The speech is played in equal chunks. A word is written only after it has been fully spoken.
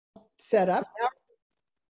set up.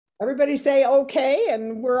 Everybody say okay,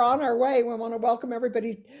 and we're on our way. We want to welcome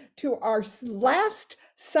everybody to our last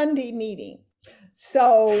Sunday meeting.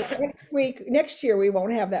 So next year, we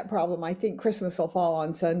won't have that problem. I think Christmas will fall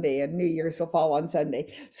on Sunday and New Year's will fall on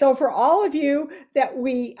Sunday. So for all of you that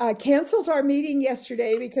we canceled our meeting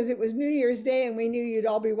yesterday because it was New Year's Day and we knew you'd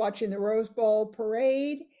all be watching the Rose Bowl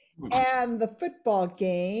parade and the football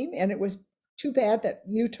game. And it was too bad that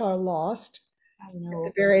Utah lost at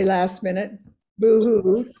the very last minute.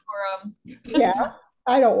 Boo-hoo. Yeah,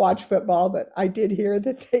 I don't watch football, but I did hear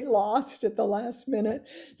that they lost at the last minute.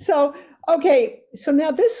 So, okay, so now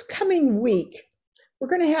this coming week, we're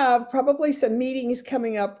going to have probably some meetings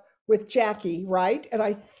coming up with Jackie, right? And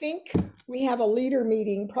I think we have a leader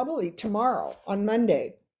meeting probably tomorrow on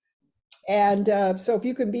Monday. And so if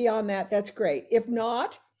you can be on that, that's great. If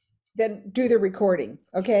not, then do the recording,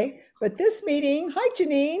 okay? But this meeting, hi,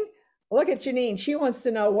 Janine. Look at Janine. She wants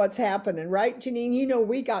to know what's happening, right? Janine, you know,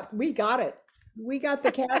 we got it. We got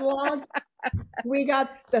the catalog. We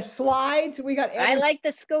got the slides. We got everything. I like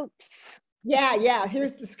the scoops. Yeah.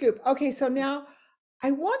 Here's the scoop. Okay, so now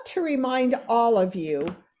I want to remind all of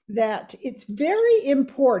you that it's very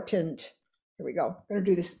important. Here we go. I'm going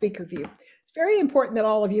to do the speaker view. It's very important that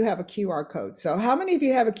all of you have a QR code. So how many of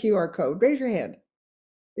you have a QR code? Raise your hand.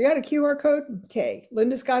 You got a QR code? Okay.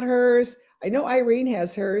 Linda's got hers. I know Irene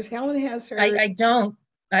has hers. Helen has hers. I don't.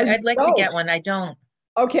 I'd like to get one. I don't.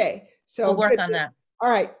 Okay. So we'll work on that. All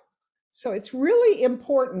right. So it's really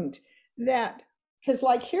important that, because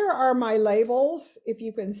like here are my labels. If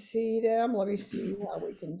you can see them, let me see how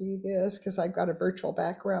we can do this because I've got a virtual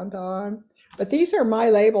background on. But these are my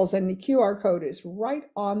labels and the QR code is right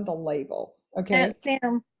on the label. Okay.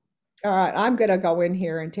 Sam. All right, I'm going to go in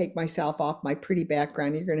here and take myself off my pretty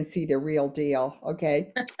background. You're going to see the real deal,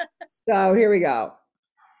 okay? So here we go.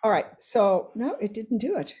 All right, so no, it didn't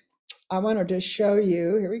do it. I wanted to show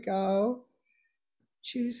you. Here we go.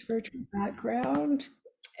 Choose virtual background.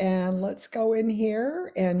 And let's go in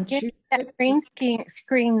here and choose that green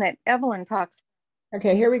screen that Evelyn talks.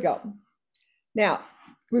 Okay, here we go. Now,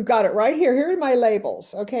 we've got it right here. Here are my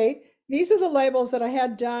labels, okay? These are the labels that I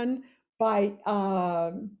had done by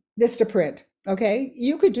Vistaprint, okay?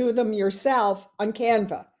 You could do them yourself on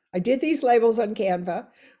Canva. I did these labels on Canva,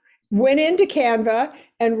 went into Canva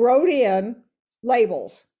and wrote in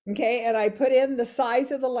labels, okay? And I put in the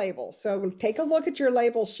size of the label. So take a look at your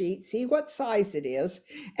label sheet, see what size it is,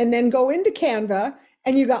 and then go into Canva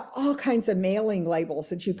and you got all kinds of mailing labels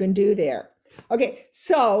that you can do there. Okay,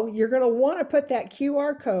 so you're gonna wanna put that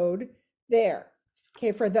QR code there.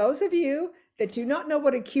 Okay, for those of you that do not know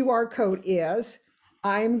what a QR code is,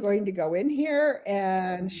 I'm going to go in here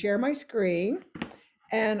and share my screen,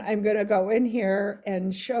 and I'm going to go in here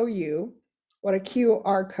and show you what a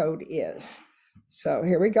QR code is. So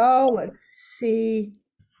here we go. Let's see.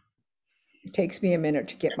 It takes me a minute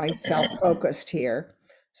to get myself focused here.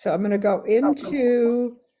 So I'm going to go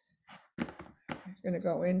into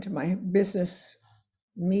my business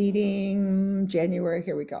meeting, January.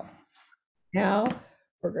 Here we go. Now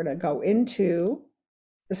we're going to go into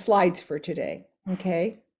the slides for today.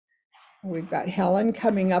 Okay, we've got Helen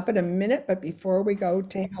coming up in a minute, but before we go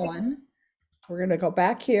to Helen, we're going to go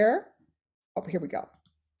back here. Oh, here we go.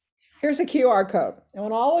 Here's a QR code. I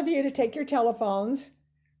want all of you to take your telephones,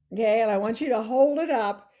 okay, and I want you to hold it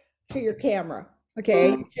up to your camera, okay?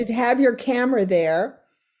 You should have your camera there,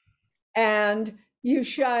 and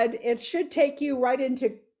it should take you right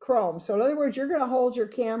into Chrome. So in other words, you're going to hold your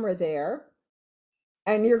camera there,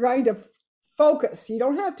 and you're going to focus. You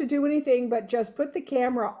don't have to do anything but just put the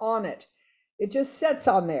camera on it. It just sits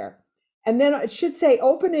on there. And then it should say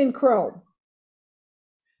open in Chrome.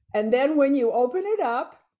 And then when you open it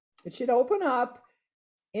up, it should open up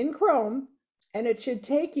in Chrome and it should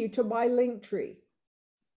take you to my link tree.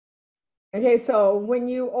 Okay, so when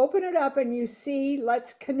you open it up and you see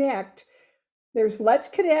Let's Connect, there's Let's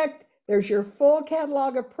Connect, there's your full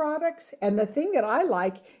catalog of products. And the thing that I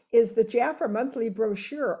like is the Jafra monthly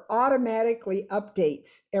brochure automatically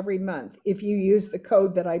updates every month if you use the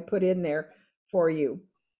code that I put in there for you.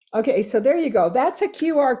 Okay, so there you go. That's a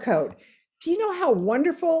QR code. Do you know how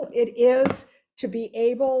wonderful it is to be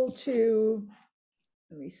able to,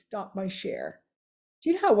 let me stop my share. Do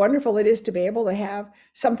you know how wonderful it is to be able to have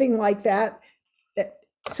something like that?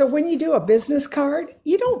 So when you do a business card,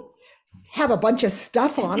 you don't have a bunch of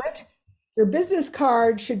stuff on it. Your business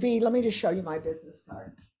card should be, let me just show you my business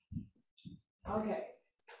card. Okay,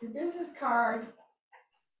 your business card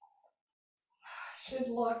should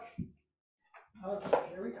look, okay,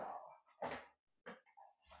 here we go.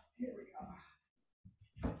 Here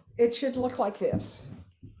we go. It should look like this.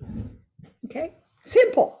 Okay,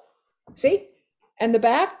 simple. See? And the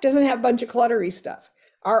back doesn't have a bunch of cluttery stuff.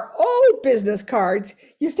 Our old business cards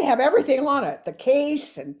used to have everything on it, the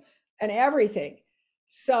case and everything.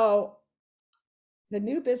 So the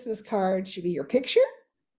new business card should be your picture,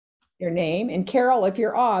 your name, and Carol, if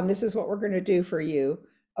you're on, this is what we're going to do for you.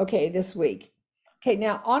 Okay, this week. Okay,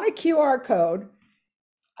 now on a QR code,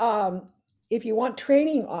 if you want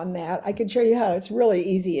training on that, I can show you how. It's really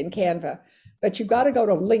easy in Canva, but you've got to go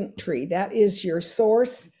to Linktree. That is your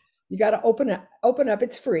source. You got to open up.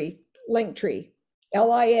 It's free. Linktree,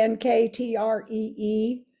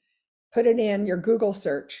 Linkttree. Put it in your Google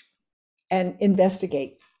search and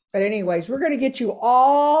investigate. But anyways, we're going to get you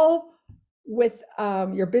all with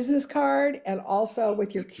your business card and also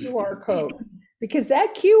with your QR code, because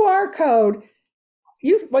that QR code,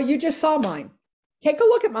 you just saw mine. Take a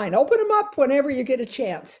look at mine. Open them up whenever you get a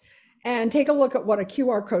chance and take a look at what a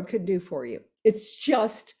QR code can do for you. It's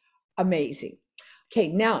just amazing. Okay,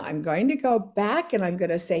 now I'm going to go back and I'm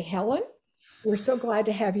going to say, Helen, we're so glad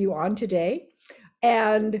to have you on today.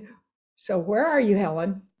 And so where are you,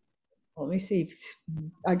 Helen? Let me see.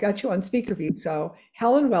 I got you on speaker view. So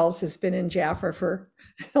Helen Wells has been in Jaffa for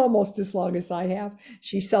almost as long as I have.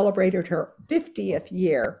 She celebrated her 50th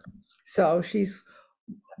year. So she's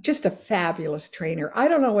just a fabulous trainer. I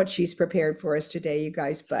don't know what she's prepared for us today, you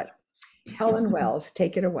guys, but Helen Wells,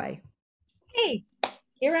 take it away. Hey,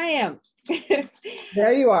 here I am.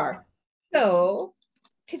 There you are. So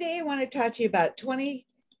today I want to talk to you about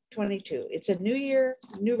 2022. It's a new year,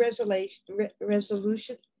 new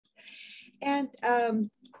resolution. And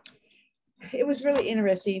it was really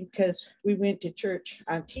interesting because we went to church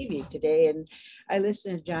on TV today and I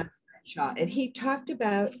listened to John Shaw and he talked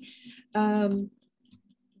about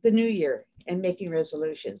the new year and making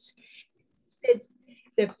resolutions. He said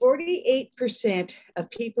that 48% of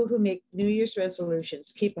people who make New Year's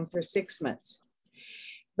resolutions keep them for 6 months,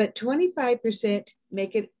 but 25%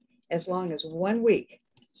 make it as long as 1 week.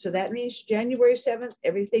 So that means January 7th,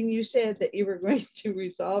 everything you said that you were going to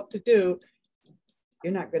resolve to do,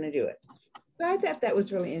 you're not going to do it. So I thought that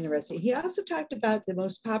was really interesting. He also talked about the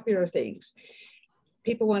most popular things.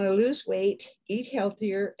 People want to lose weight, eat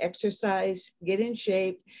healthier, exercise, get in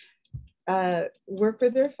shape, work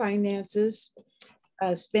with their finances,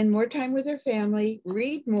 spend more time with their family,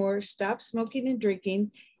 read more, stop smoking and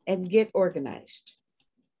drinking, and get organized.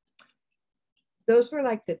 Those were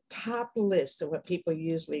like the top lists of what people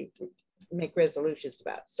usually make resolutions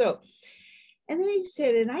about. So, and then he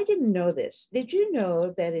said, and I didn't know this, did you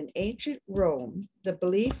know that in ancient Rome, the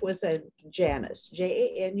belief was a Janus,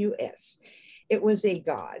 Janus. It was a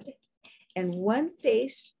god, and one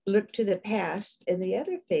face looked to the past and the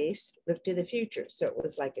other face looked to the future. So it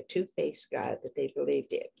was like a two-faced god that they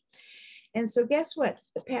believed in. And so guess what?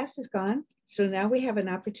 The past is gone. So now we have an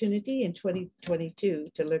opportunity in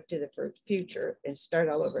 2022 to look to the future and start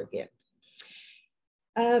all over again.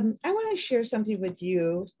 I want to share something with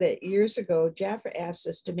you that years ago, Jaffa asked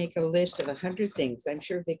us to make a list of 100 things. I'm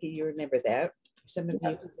sure, Vickie, you remember that. Some of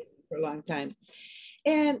you for a long time.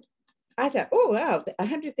 And I thought, oh, wow,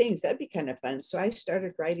 100 things, that'd be kind of fun. So I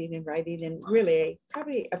started writing and really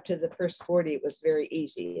probably up to the first 40, it was very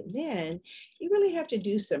easy. And then you really have to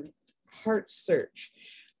do some heart search.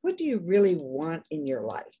 What do you really want in your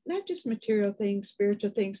life? Not just material things, spiritual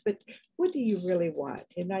things, but what do you really want?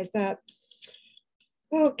 And I thought,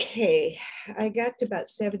 okay, I got to about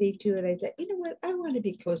 72 and I thought, you know what? I want to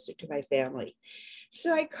be closer to my family.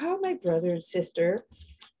 So I called my brother and sister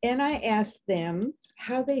and I asked them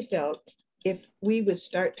how they felt if we would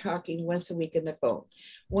start talking once a week on the phone.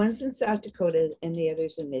 One's in South Dakota and the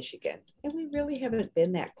other's in Michigan. And we really haven't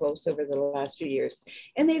been that close over the last few years.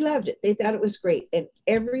 And they loved it. They thought it was great. And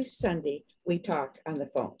every Sunday we talk on the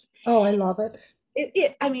phone. Oh, I love it.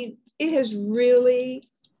 I mean, it has really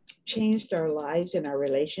changed our lives and our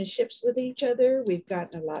relationships with each other. We've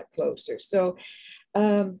gotten a lot closer. So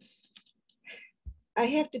I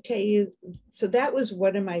have to tell you, so that was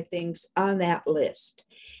one of my things on that list.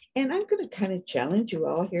 And I'm going to kind of challenge you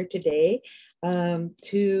all here today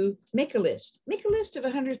to make a list of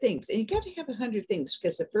 100 things. And you got to have 100 things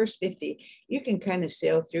because the first 50, you can kind of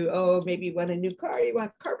sail through, oh, maybe you want a new car, you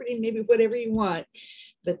want carpeting, maybe whatever you want.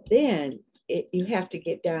 But then you have to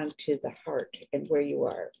get down to the heart and where you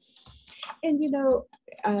are. And, you know,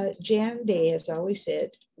 Jan Day has always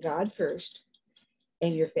said, God first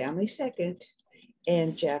and your family second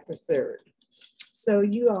and Jaffa third. So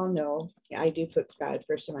you all know I do put God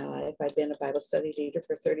first in my life. I've been a Bible study leader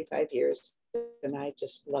for 35 years and I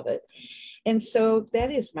just love it. And so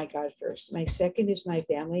that is my God first. My second is my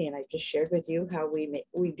family. And I just shared with you how we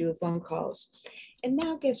do phone calls. And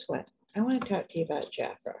now guess what? I want to talk to you about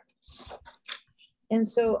Jaffa. And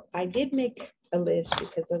so I did make a list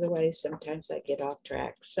because otherwise sometimes I get off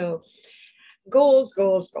track. So goals,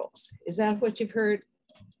 goals, goals. Is that what you've heard?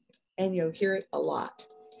 And you'll hear it a lot.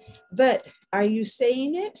 But are you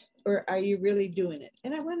saying it or are you really doing it?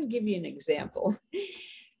 And I want to give you an example.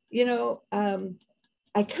 You know,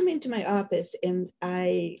 I come into my office and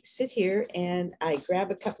I sit here and I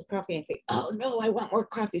grab a cup of coffee and think, oh no, I want more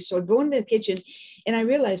coffee. So I go into the kitchen and I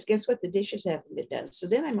realize, guess what? The dishes haven't been done. So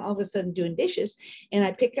then I'm all of a sudden doing dishes and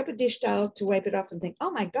I pick up a dish towel to wipe it off and think,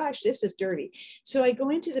 oh my gosh, this is dirty. So I go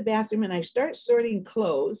into the bathroom and I start sorting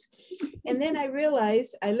clothes. And then I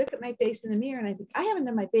realize, I look at my face in the mirror and I think, I haven't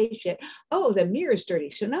done my face yet. Oh, the mirror is dirty.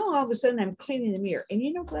 So now all of a sudden I'm cleaning the mirror. And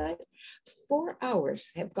you know what? 4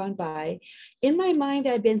 hours have gone by. In my mind,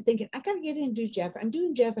 I've been thinking, I got to get in and do Jaffa. I'm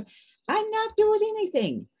doing Jaffa. I'm not doing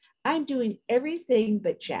anything. I'm doing everything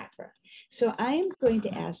but Jaffa. So I am going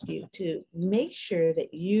to ask you to make sure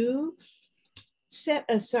that you set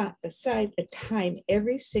aside a time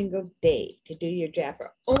every single day to do your Jaffa,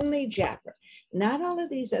 only Jaffa, not all of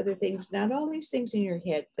these other things, not all these things in your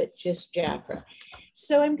head, but just Jaffa.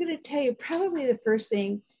 So I'm going to tell you probably the first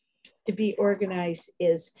thing to be organized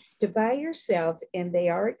is to buy yourself, and they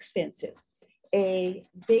are expensive, a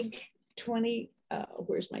big 20,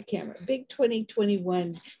 where's my camera? Big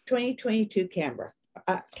 2022 calendar.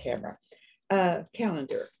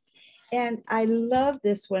 And I love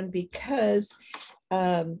this one because,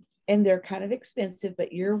 and they're kind of expensive,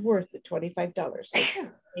 but you're worth the $25. So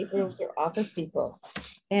April's are Office Depot.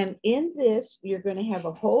 And in this, you're going to have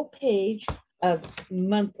a whole page of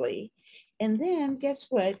monthly. And then guess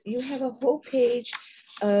what? You have a whole page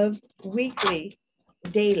of weekly,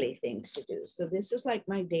 daily things to do. So this is like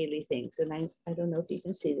my daily things. And I don't know if you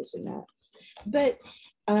can see this or not, but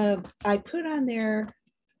I put on there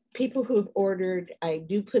people who've ordered. I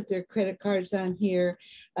do put their credit cards on here,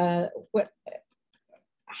 how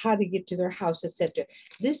to get to their house, etc.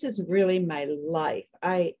 This is really my life.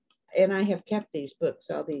 I have kept these books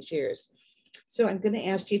all these years. So I'm going to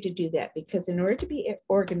ask you to do that because in order to be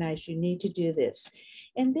organized, you need to do this.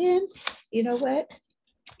 And then, you know what?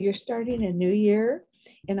 You're starting a new year.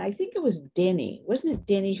 And I think it was Denny. Wasn't it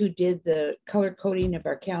Denny who did the color coding of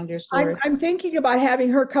our calendars? I'm thinking about having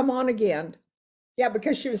her come on again. Yeah,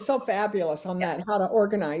 because she was so fabulous on that, how to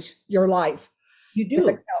organize your life. You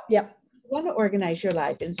do. Yeah. You want to organize your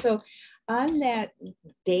life. And so on that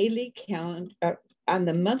daily calendar, on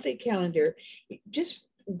the monthly calendar, just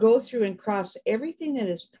go through and cross everything that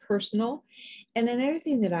is personal. And then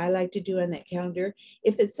everything that I like to do on that calendar,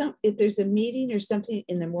 if there's a meeting or something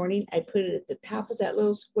in the morning, I put it at the top of that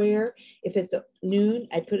little square. If it's at noon,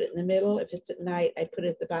 I put it in the middle. If it's at night, I put it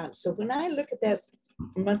at the bottom. So when I look at that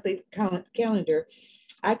monthly calendar,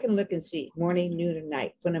 I can look and see morning, noon, and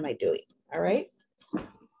night. What am I doing? All right.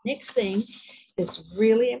 Next thing is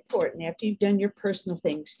really important. After you've done your personal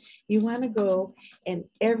things, you want to go and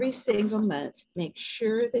every single month, make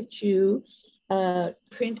sure that you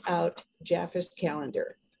print out Jaffa's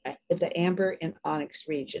calendar, the amber and onyx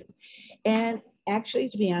region. And actually,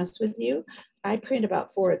 to be honest with you, I print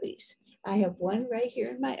about 4 of these. I have one right here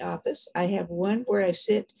in my office. I have one where I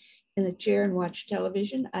sit in the chair and watch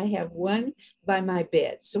television. I have one by my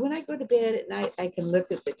bed. So when I go to bed at night, I can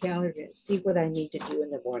look at the calendar and see what I need to do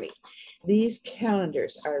in the morning. These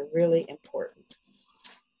calendars are really important.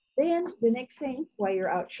 Then the next thing, while you're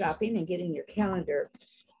out shopping and getting your calendar,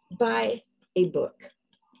 buy a book,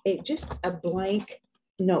 just a blank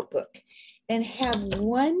notebook, and have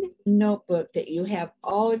one notebook that you have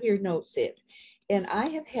all of your notes in. And I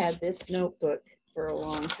have had this notebook for a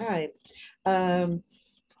long time.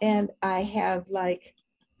 And I have like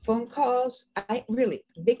phone calls,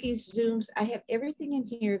 Vickie's Zooms, I have everything in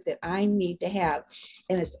here that I need to have.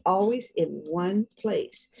 And it's always in one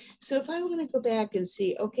place. So if I want to go back and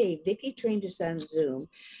see, okay, Vickie trained us on Zoom,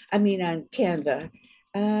 on Canva.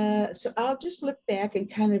 So I'll just look back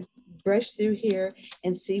and kind of brush through here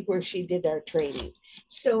and see where she did our training.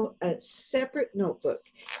 So a separate notebook.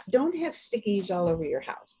 Don't have stickies all over your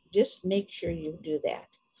house. Just make sure you do that.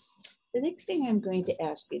 The next thing I'm going to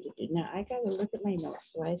ask you to do, now I got to look at my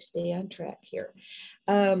notes so I stay on track here.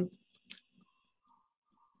 Do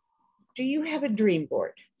you have a dream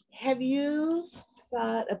board? Have you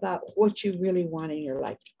thought about what you really want in your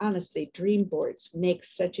life? Honestly, dream boards make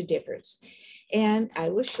such a difference. And I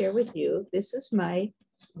will share with you, this is my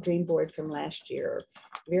dream board from last year.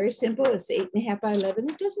 Very simple, it's 8.5 by 11.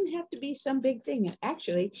 It doesn't have to be some big thing.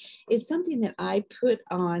 Actually, it's something that I put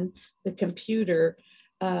on the computer,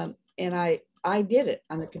 and I did it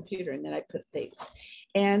on the computer, and then I put things.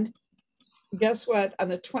 And guess what? On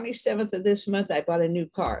the 27th of this month, I bought a new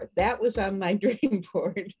car. That was on my dream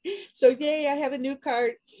board. So yay, I have a new car.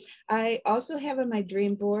 I also have on my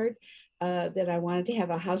dream board that I wanted to have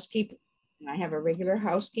a housekeeper. I have a regular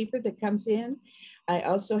housekeeper that comes in. I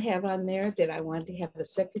also have on there that I wanted to have a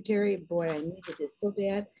secretary. Boy, I needed it so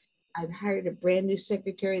bad. I've hired a brand new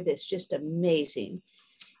secretary that's just amazing.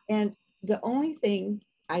 And the only thing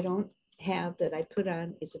I don't have that I put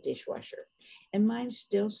on is a dishwasher. And mine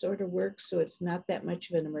still sort of works, so it's not that much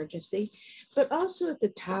of an emergency. But also at the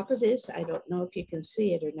top of this, I don't know if you can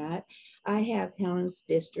see it or not, I have Helen's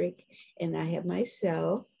district, and I have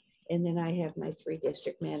myself, and then I have my 3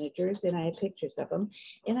 district managers, and I have pictures of them.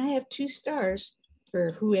 And I have 2 stars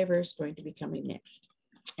for whoever is going to be coming next.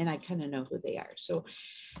 And I kind of know who they are. So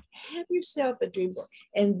have yourself a dream board.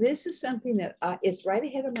 And this is something that is right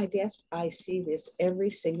ahead of my desk. I see this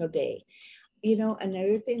every single day. You know,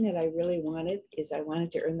 another thing that I really wanted is I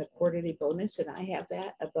wanted to earn the quarterly bonus, and I have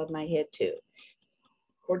that above my head too.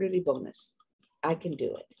 Quarterly bonus. I can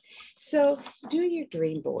do it. So do your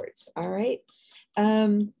dream boards. All right.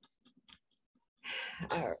 All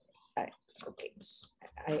right. Okay.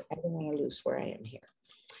 I don't want to lose where I am here.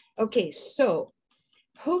 Okay. So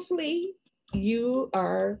hopefully you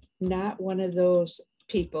are not one of those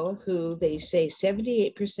people who they say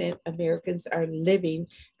 78% Americans are living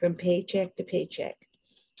from paycheck to paycheck.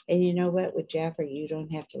 And you know what, with Jaffa, you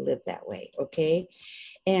don't have to live that way, okay?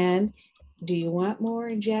 And do you want more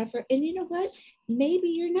in Jaffa? And you know what, maybe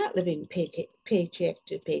you're not living paycheck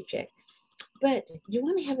to paycheck, but you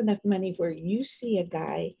want to have enough money where you see a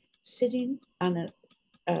guy sitting on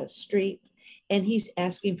a street and he's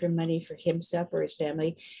asking for money for himself or his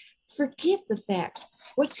family. Forget the fact,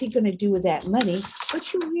 what's he going to do with that money?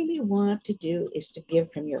 What you really want to do is to give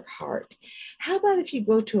from your heart. How about if you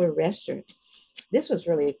go to a restaurant? This was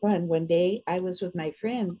really fun. One day I was with my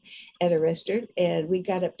friend at a restaurant and we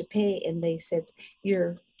got up to pay and they said,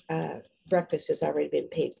 your breakfast has already been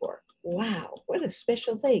paid for. Wow, what a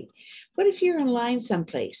special thing. What if you're in line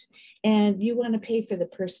someplace and you want to pay for the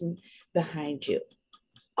person behind you?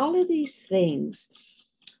 All of these things,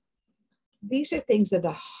 these are things of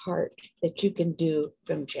the heart that you can do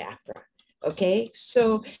from Jaffa. Okay,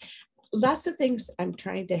 so lots of things I'm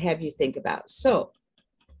trying to have you think about. So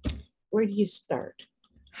where do you start?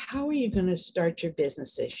 How are you going to start your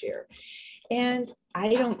business this year? And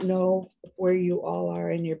I don't know where you all are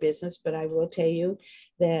in your business, but I will tell you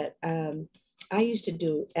that I used to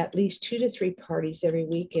do at least 2 to 3 parties every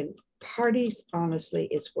week, and parties, honestly,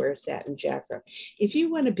 is where it's at in Jaffa. If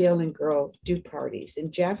you want to build and grow, do parties.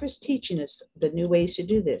 And Jaffa's teaching us the new ways to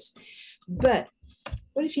do this. But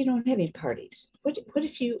what if you don't have any parties? What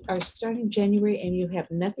if you are starting January and you have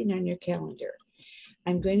nothing on your calendar?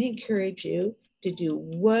 I'm going to encourage you to do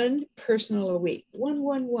 1 personal a week. One.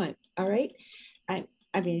 All right.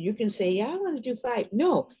 I mean, you can say, yeah, I want to do 5.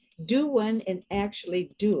 No, do 1 and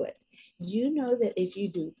actually do it. You know that if you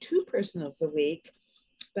do 2 personals a week,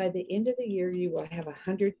 by the end of the year, you will have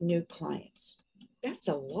 100 new clients. That's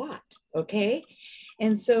a lot, okay?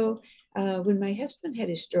 And so when my husband had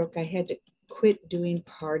his stroke, I had to quit doing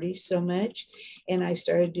parties so much, and I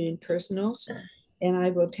started doing personals. And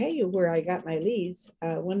I will tell you where I got my leads.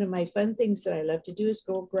 One of my fun things that I love to do is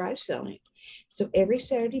go garage selling. So every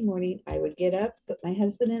Saturday morning, I would get up, put my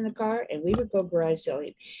husband in the car, and we would go garage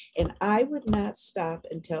selling. And I would not stop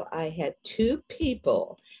until I had 2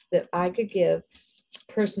 people that I could give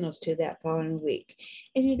personals to that following week.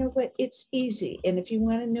 And you know what? It's easy. And if you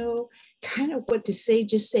want to know kind of what to say,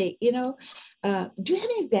 just say, you know, do you have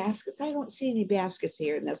any baskets? I don't see any baskets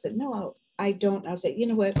here. And I said, no, I don't. I was like, you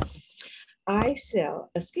know what? I sell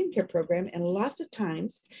a skincare program, and lots of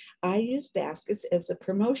times I use baskets as a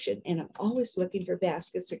promotion, and I'm always looking for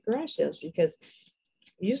baskets at garage sales because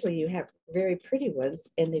usually you have very pretty ones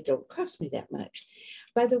and they don't cost me that much.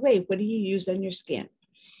 By the way, what do you use on your skin?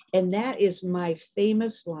 And that is my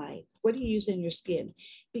famous line. What do you use in your skin?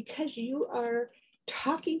 Because you are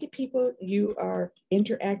talking to people, you are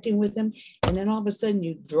interacting with them, and then all of a sudden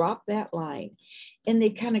you drop that line and they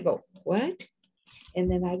kind of go, what? And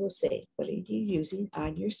then I will say, what are you using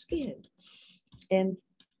on your skin? And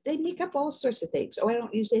they make up all sorts of things. Oh, I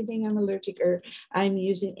don't use anything, I'm allergic, or I'm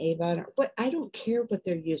using Avon, or what. I don't care what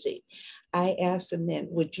they're using. I ask them then,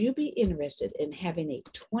 would you be interested in having a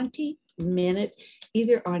 20-minute,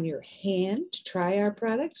 either on your hand to try our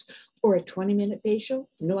products, or a 20-minute facial,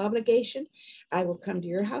 no obligation? I will come to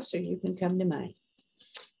your house or you can come to mine.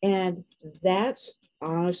 And that's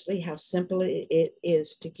honestly how simple it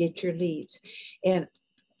is to get your leads. And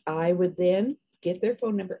I would then get their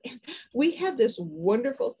phone number. And we have this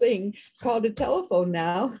wonderful thing called a telephone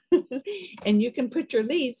now, and you can put your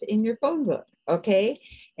leads in your phone book, okay,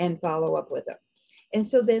 and follow up with them. And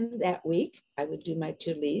so then that week, I would do my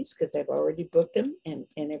 2 leads because I've already booked them and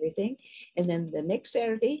everything. And then the next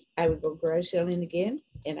Saturday, I would go garage selling again,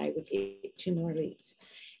 and I would get 2 more leads.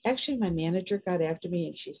 Actually, my manager got after me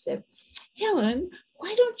and she said, Helen,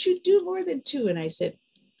 why don't you do more than 2? And I said,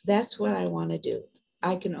 that's what I want to do.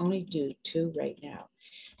 I can only do 2 right now.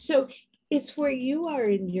 So it's where you are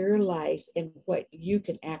in your life and what you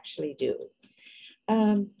can actually do.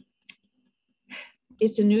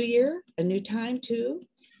 It's a new year, a new time too.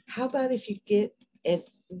 How about if you get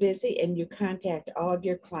busy and you contact all of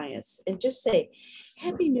your clients and just say,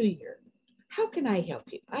 Happy New Year. How can I help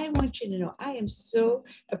you? I want you to know I am so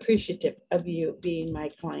appreciative of you being my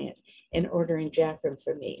client and ordering Jaffra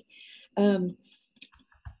from me.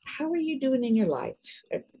 How are you doing in your life?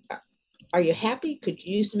 Are you happy? Could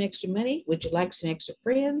you use some extra money? Would you like some extra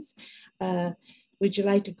friends? Would you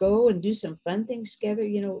like to go and do some fun things together?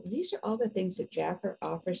 You know, these are all the things that Jaffra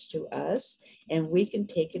offers to us and we can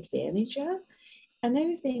take advantage of.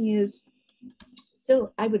 Another thing is,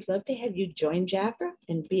 so I would love to have you join Jaffra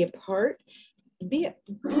and be a part, be a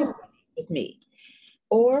part with me.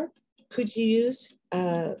 Or could you use,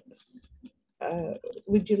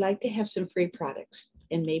 would you like to have some free products?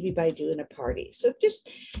 And maybe by doing a party. So just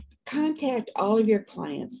contact all of your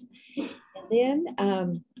clients. And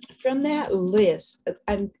then from that list,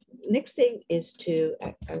 next thing is to,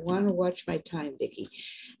 I want to watch my time, Vickie.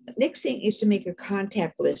 Next thing is to make a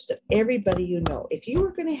contact list of everybody you know. If you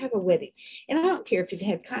were going to have a wedding, and I don't care if you've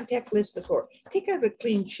had contact lists before, take out a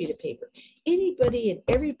clean sheet of paper. Anybody and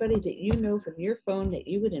everybody that you know from your phone that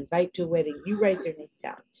you would invite to a wedding, you write their name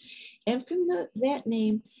down. And from that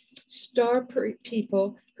name, star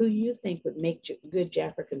people who you think would make good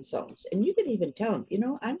Jaffra consultants. And you could even tell them, you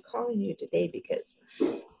know, I'm calling you today because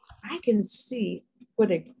I can see what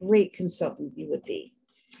a great consultant you would be.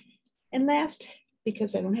 And last,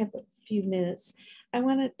 because I don't have a few minutes, I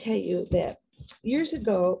want to tell you that years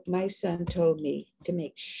ago, my son told me to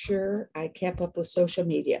make sure I kept up with social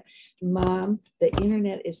media. Mom, the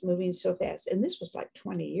internet is moving so fast. And this was like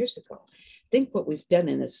 20 years ago. Think what we've done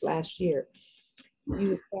in this last year.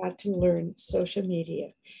 You've got to learn social media,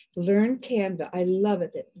 learn Canva. I love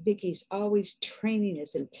it that Vickie's always training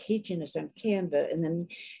us and teaching us on Canva, and then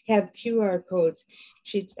have QR codes.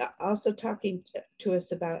 She's also talking to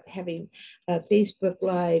us about having Facebook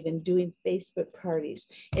Live and doing Facebook parties.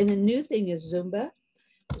 And the new thing is Zumba,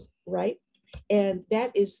 right? And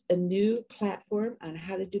that is a new platform on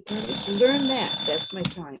how to do parties. Learn that. That's my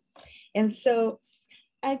time. And so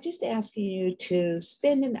I'm just asking you to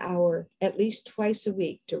spend an hour at least twice a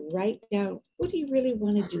week to write down, what do you really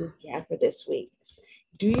want to do for this week?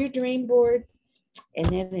 Do your dream board,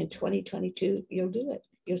 and then in 2022, you'll do it.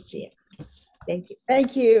 You'll see it. Thank you.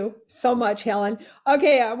 Thank you so much, Helen.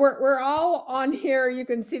 Okay, we're all on here. You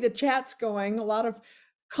can see the chats going, a lot of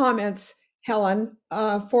comments, Helen,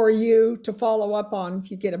 for you to follow up on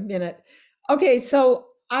if you get a minute. Okay, so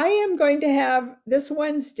I am going to have this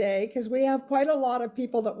Wednesday, because we have quite a lot of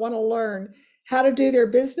people that want to learn how to do their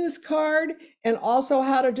business card and also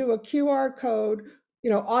how to do a QR code, you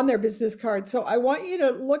know, on their business card. So I want you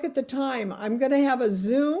to look at the time. I'm going to have a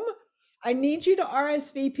Zoom. I need you to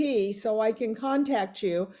RSVP so I can contact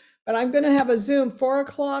you, but I'm going to have a Zoom 4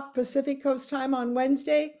 o'clock Pacific Coast time on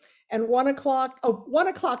Wednesday and 1 o'clock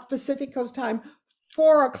Pacific Coast time,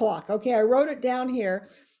 4 o'clock. Okay, I wrote it down here.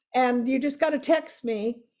 And you just got to text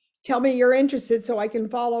me, tell me you're interested so I can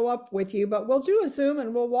follow up with you. But we'll do a Zoom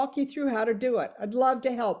and we'll walk you through how to do it. I'd love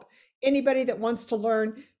to help anybody that wants to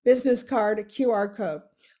learn business card, a QR code.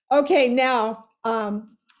 Okay, now,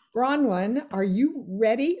 Bronwyn, are you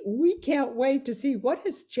ready? We can't wait to see what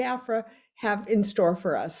does Jaffra have in store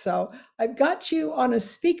for us. So I've got you on a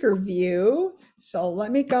speaker view. So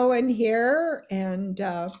let me go in here and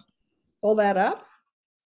pull that up.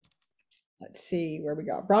 Let's see where we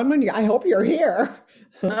go. Bronwyn, I hope you're here.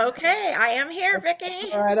 Okay, I am here,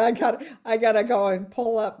 Vickie. All right, I gotta go and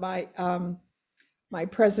pull up my my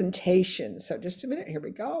presentation. So just a minute. Here we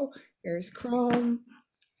go. Here's Chrome.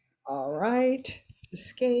 All right,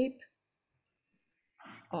 escape.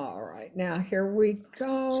 All right, now here we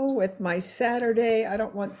go with my Saturday. I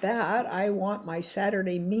don't want that. I want my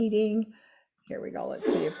Saturday meeting. Here we go.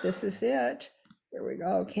 Let's see if this is it. Here we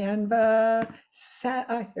go, Canva,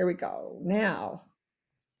 here we go, now.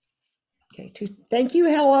 Okay, thank you,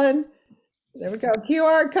 Helen. There we go,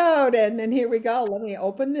 QR code, and then here we go. Let me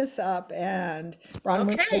open this up and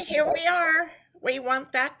Okay, here we are. We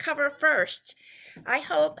want that cover first. I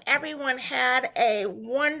hope everyone had a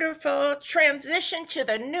wonderful transition to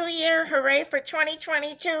the new year. Hooray for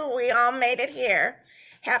 2022. We all made it here.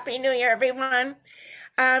 Happy New Year, everyone.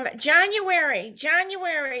 January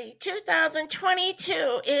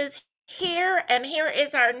 2022 is here, and here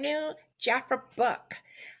is our new Jaffa book.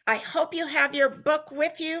 I hope you have your book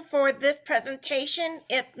with you for this presentation.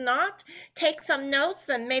 If not, take some notes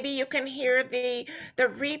and maybe you can hear the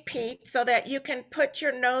repeat so that you can put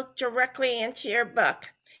your notes directly into your book.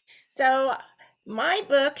 So my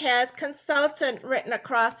book has consultant written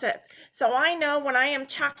across it. So I know when I am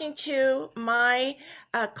talking to my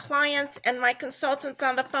clients and my consultants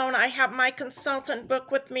on the phone, I have my consultant book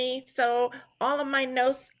with me. So all of my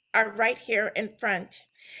notes are right here in front.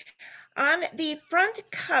 On the front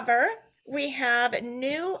cover, we have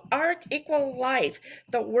New Art Equal Life.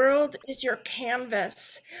 The world is your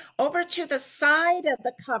canvas. Over to the side of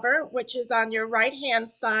the cover, which is on your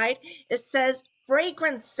right-hand side, it says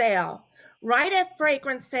fragrance sale. Right at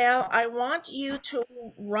fragrance sale, I want you to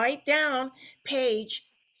write down page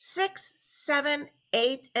 6, 7,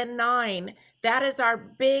 8, and 9. That is our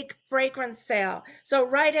big fragrance sale. So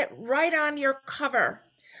write it right on your cover.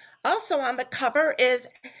 Also on the cover is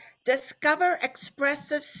discover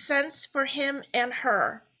expressive scents for him and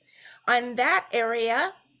her. On that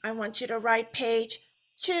area, I want you to write page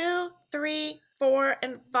 2, 3, 4,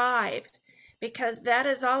 and 5, because that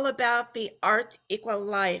is all about the art equal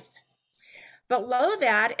life. Below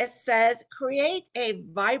that, it says create a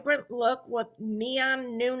vibrant look with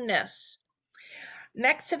neon newness.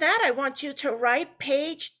 Next to that, I want you to write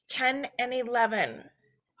page 10 and 11.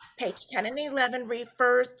 Page 10 and 11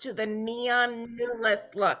 refers to the neon newness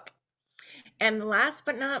look. And last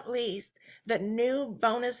but not least, the new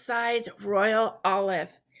bonus size Royal Olive.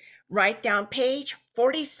 Write down page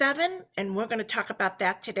 47, and we're going to talk about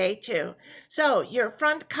that today too. So your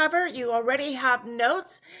front cover, you already have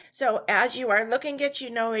notes. So as you are looking at, you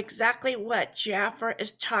know exactly what Jaffa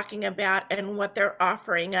is talking about and what they're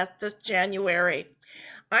offering us this January.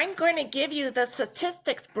 I'm going to give you the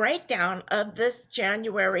statistics breakdown of this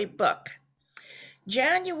January book.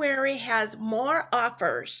 January has more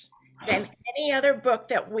offers than any other book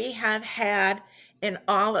that we have had in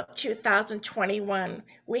all of 2021.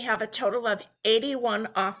 We have a total of 81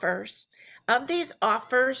 offers. Of these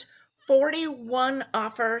offers, 41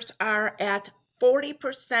 offers are at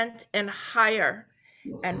 40% and higher,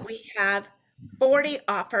 and we have 40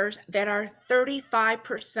 offers that are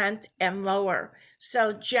 35% and lower.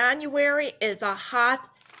 So January is a hot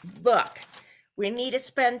book. We need to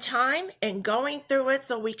spend time in going through it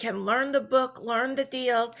so we can learn the book, learn the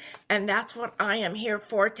deals, and that's what I am here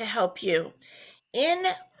for, to help you. In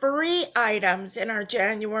free items in our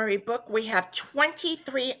January book, we have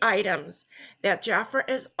 23 items that Jaffa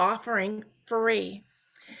is offering free.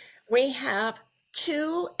 We have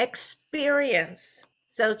 2 experience.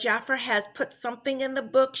 So Jaffa has put something in the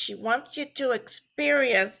book she wants you to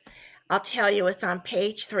experience. I'll tell you, it's on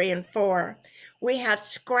page 3 and 4. We have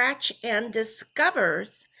Scratch and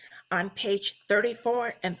Discovers on page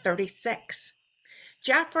 34 and 36.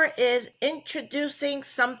 Jaffa is introducing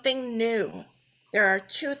something new. There are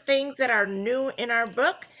 2 things that are new in our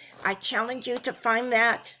book. I challenge you to find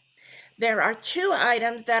that. There are 2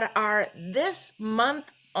 items that are this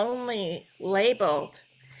month only labeled.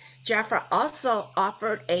 Jaffa also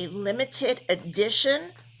offered a limited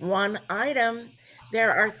edition 1 item.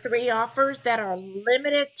 There are 3 offers that are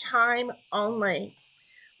limited time only.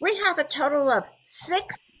 We have a total of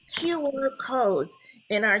 6 QR codes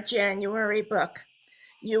in our January book.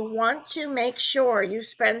 You want to make sure you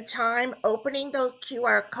spend time opening those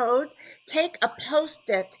QR codes. Take a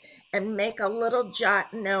Post-it and make a little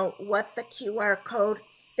jot note what the QR code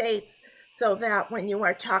states, so that when you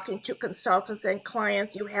are talking to consultants and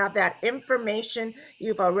clients, you have that information.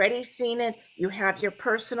 You've already seen it. You have your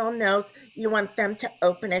personal notes. You want them to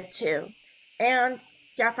open it too. And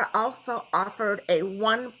Jaffa also offered a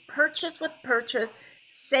 1 purchase with purchase,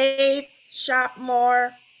 save, shop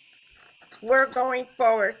more. We're going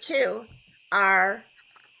forward to our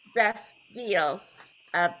best deals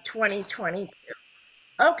of 2022.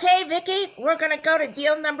 Okay, Vickie, we're going to go to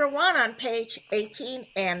deal number 1 on page 18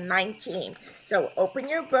 and 19. So open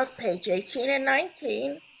your book, page 18 and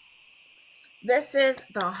 19. This is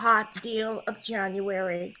the hot deal of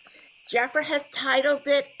January. Jaffa has titled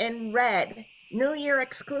it in red, New Year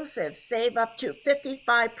exclusive, save up to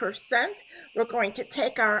 55%. We're going to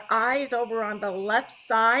take our eyes over on the left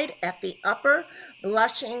side at the upper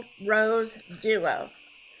Blushing Rose Duo.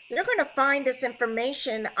 You're going to find this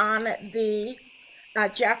information on the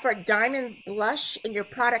Jaffa Diamond Blush in your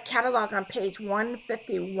product catalog on page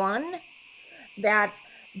 151. That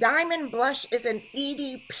Diamond Blush is an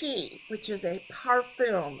EDP, which is a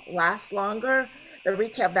parfum, lasts longer. The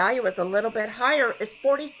retail value is a little bit higher, it's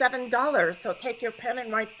 $47. So take your pen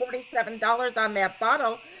and write $47 on that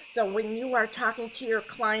bottle. So when you are talking to your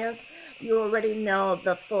clients, you already know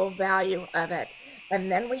the full value of it. And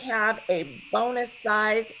then we have a bonus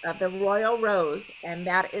size of the Royal Rose, and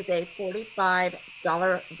that is a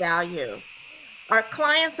 $45 value. Our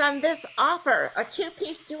clients on this offer, a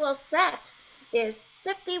two-piece dual set, is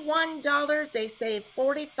 $51. They save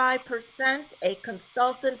 45%. A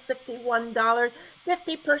consultant, $51,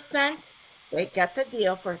 50%. They get the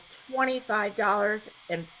deal for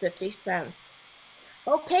 $25.50.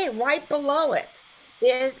 Okay, right below it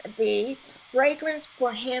is the Fragrance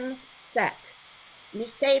for Him set. You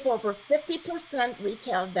save over 50%.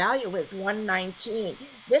 Retail value is $119.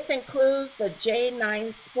 This includes the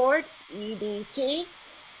J9 Sport EDT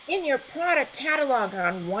in your product catalog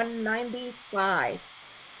on $195.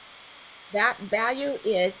 That value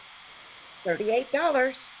is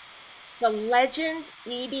 $38. The Legends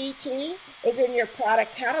EDT is in your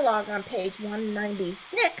product catalog on page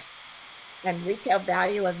 196, and retail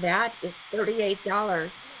value of that is $38.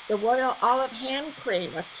 The Royal Olive Hand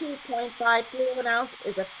Cream, a 2.5 fluid ounce,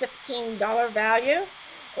 is a $15 value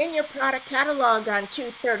in your product catalog on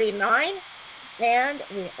 $239. And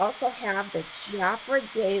we also have the Jafra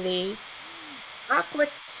Daily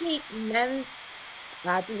Aquatique Men's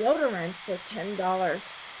deodorant for $10.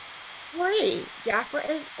 Free. Jafra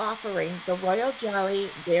is offering the Royal Jelly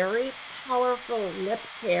Very Powerful Lip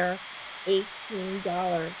Care,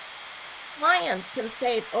 $18. Clients can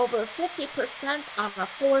save over 50% on a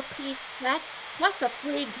 4-piece set plus a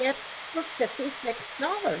free gift for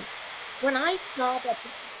 $56. When I saw that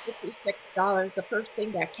this was $56, the first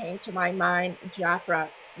thing that came to my mind, Jafra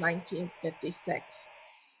 1956.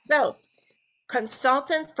 So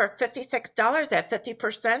consultants for $56 at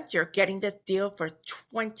 50%, you're getting this deal for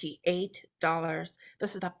 $28.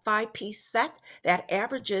 This is a 5-piece set that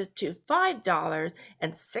averages to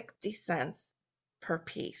 $5.60 per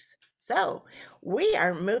piece. So we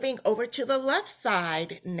are moving over to the left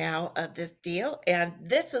side now of this deal, and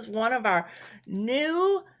this is one of our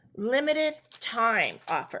new limited time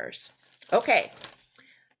offers. Okay,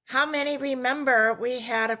 how many remember we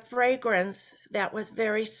had a fragrance that was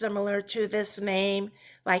very similar to this name?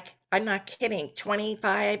 Like, I'm not kidding,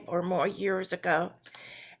 25 or more years ago.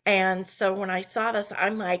 And so when I saw this,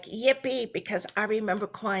 I'm like, yippee, because I remember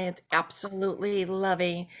clients absolutely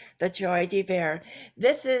loving the Joy de Verre.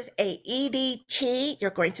 This is a EDT. You're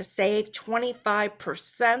going to save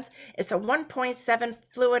 25%. It's a 1.7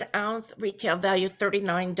 fluid ounce, retail value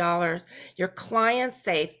 $39. Your client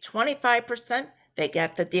saves 25%. They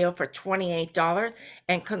get the deal for $28,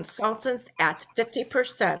 and consultants at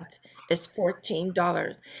 50% is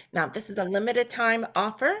 $14. Now, this is a limited time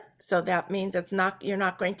offer, so that means you're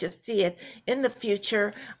not going to see it in the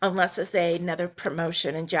future unless it's another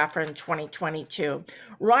promotion in Jafra in 2022.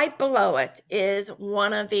 Right below it is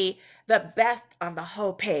one of the best on the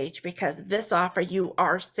whole page, because this offer you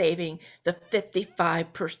are saving the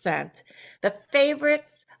 55%. The favorite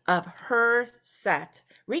of her set.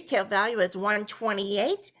 Retail value is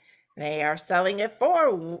 $128. They are selling it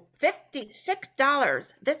for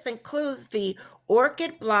 $56. This includes the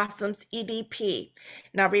Orchid Blossoms EDP.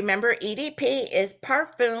 Now remember, EDP is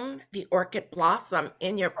parfum. The Orchid Blossom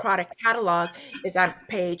in your product catalog is on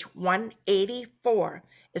page 184.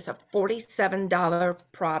 It's a $47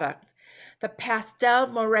 product. The Pastel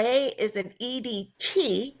Moray is an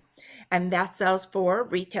EDT, and that sells for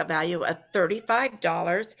retail value of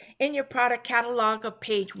 $35 in your product catalog of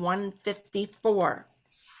page 154.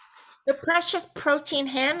 The Precious Protein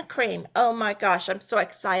Hand Cream. Oh my gosh, I'm so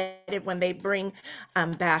excited when they bring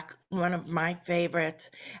back one of my favorites.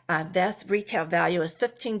 That's retail value is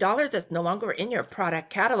 $15. It's no longer in your product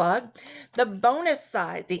catalog. The bonus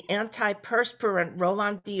size, the antiperspirant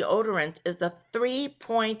roll-on deodorant, is a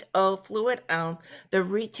 3.0 fluid ounce. The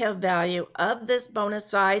retail value of this bonus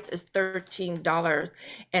size is $13.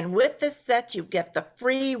 And with this set, you get the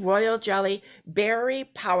free Royal Jelly Berry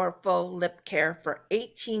Powerful Lip Care for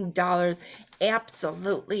 $18,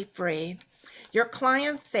 absolutely free. Your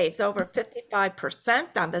client saves over 55%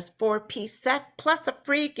 on this 4-piece set, plus a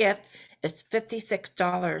free gift. It's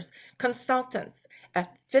 $56. Consultants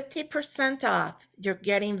at 50% off, you're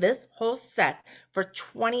getting this whole set for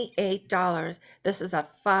 $28. This is a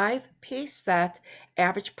 5-piece set,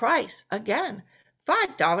 average price, again,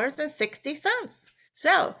 $5.60.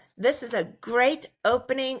 So this is a great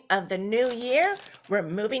opening of the new year. We're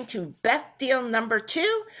moving to best deal number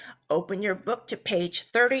 2. Open your book to page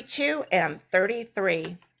 32 and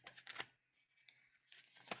 33.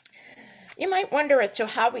 You might wonder as to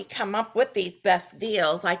how we come up with these best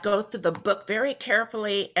deals. I go through the book very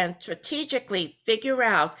carefully and strategically figure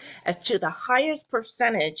out as to the highest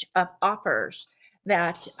percentage of offers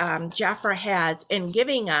that Jafra has in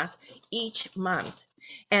giving us each month.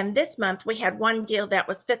 And this month we had one deal that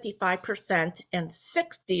was 55% and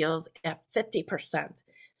 6 deals at 50%.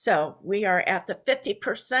 So we are at the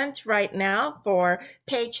 50% right now for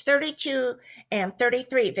page 32 and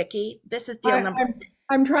 33, Vickie. This is deal number.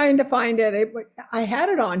 I'm trying to find it. I had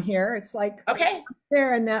it on here. It's like Okay.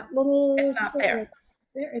 there in that little. It's not there.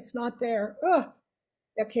 It's not there. Ugh.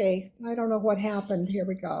 Okay. I don't know what happened. Here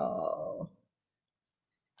we go.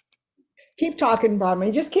 Keep talking,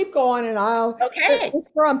 Bronwyn. Just keep going, and I'll. Okay.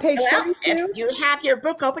 We're on page Well, 32. if you have your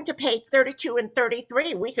book open to page 32 and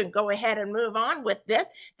 33, we can go ahead and move on with this.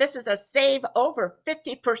 This is a save over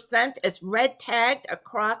 50%. It's red tagged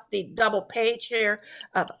across the double page here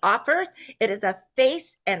of offers. It is a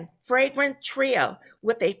face and fragrance trio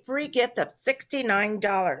with a free gift of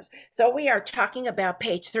 $69. So we are talking about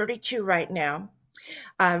page 32 right now.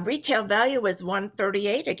 Retail value is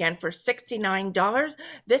 $138, again for $69.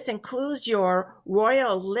 This includes your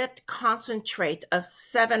Royal Lift concentrate of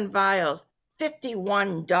 7 vials.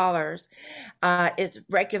 $51 is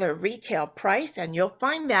regular retail price, and you'll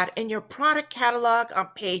find that in your product catalog on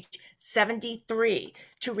page 73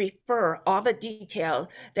 to refer all the details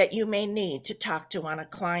that you may need to talk to on a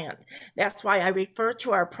client. That's why I refer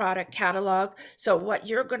to our product catalog. So what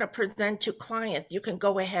you're going to present to clients, you can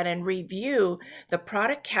go ahead and review the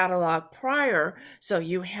product catalog prior, so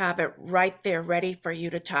you have it right there ready for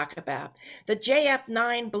you to talk about. The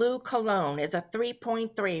JF9 Blue Cologne is a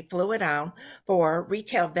 3.3 fluid ounce for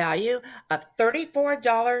retail value of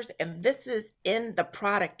 $34, and this is in the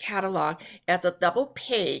product catalog as a double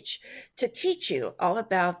page to teach you all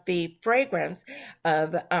about the fragrance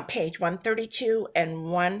of page 132 and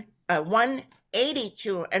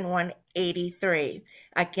 182 and 183.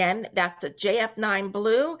 Again, that's the JF9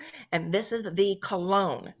 Blue, and this is the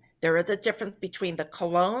cologne. There is a difference between the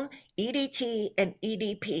cologne, EDT, and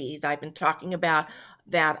EDPs. I've been talking about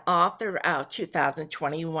that all throughout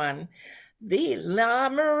 2021. The La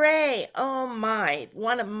Murray, oh my,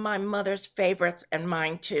 one of my mother's favorites and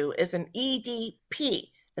mine too, is an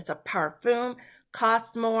EDP. It's a parfum,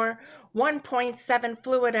 costs more, 1.7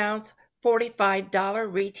 fluid ounce,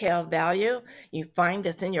 $45 retail value. You find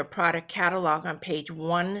this in your product catalog on page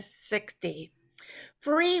 160.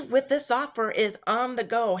 Free with this offer is On The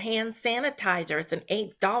Go hand sanitizer. It's an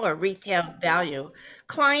 $8 retail value.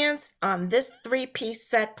 Clients on this 3-piece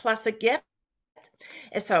set plus a gift,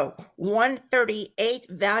 so $138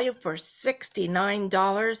 value for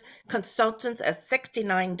 $69. Consultants at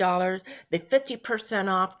 $69. The 50%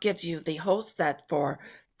 off gives you the whole set for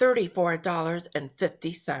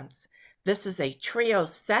 $34.50. This is a trio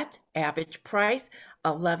set, average price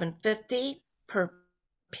 $11.50 per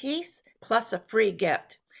piece plus a free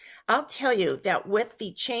gift. I'll tell you that with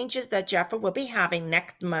the changes that Jafra will be having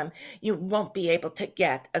next month, you won't be able to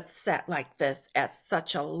get a set like this at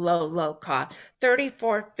such a low cost.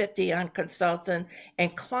 $34.50 on consultants,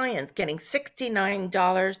 and clients getting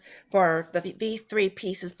 $69 for these 3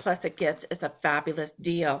 pieces plus a gift is a fabulous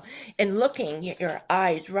deal. And looking your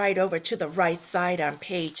eyes right over to the right side on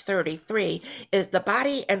page 33 is the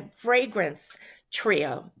body and fragrance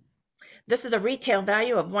trio. This is a retail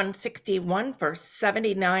value of $161 for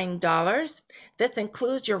 $79. This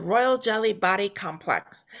includes your Royal Jelly Body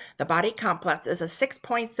Complex. The Body Complex is a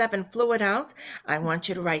 6.7 fluid ounce. I want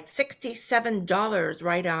you to write $67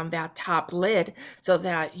 right on that top lid so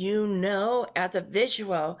that you know as a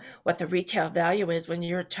visual what the retail value is when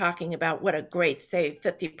you're talking about what a great save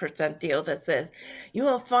 50% deal this is. You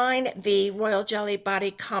will find the Royal Jelly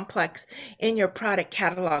Body Complex in your product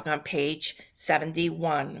catalog on page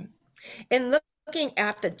 71. In looking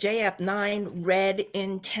at the JF9 Red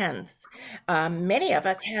Intense, many of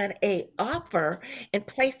us had a offer in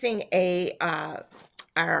placing our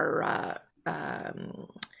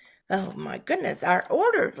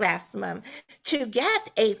order last month to get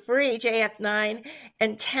a free JF9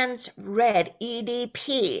 Intense Red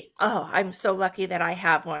EDP. Oh, I'm so lucky that I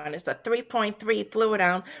have one. It's a 3.3 fluid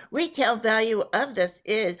ounce. Retail value of this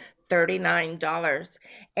is $39.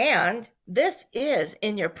 And this is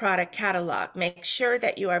in your product catalog. Make sure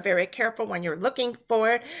that you are very careful when you're looking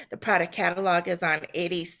for it. The product catalog is on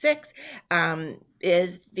 86. When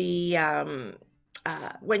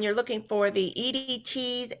you're looking for the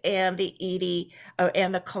EDTs and the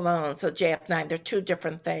and the cologne, so JF9, they're 2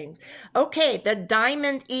 different things. Okay, the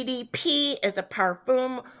Diamond EDP is a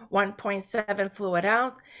parfum, 1.7 fluid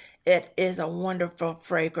ounce. It is a wonderful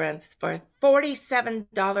fragrance for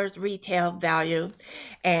 $47 retail value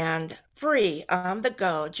and free on the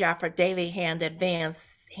go Jafra Daily Hand Advanced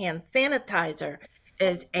Hand Sanitizer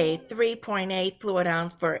is a 3.8 fluid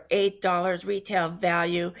ounce for $8 retail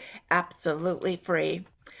value, absolutely free.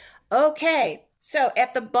 Okay, so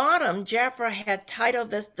at the bottom, Jafra had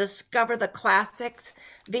titled this Discover the Classics.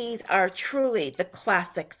 These are truly the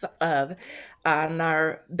classics of on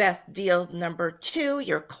our best deal number 2.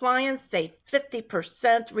 Your clients save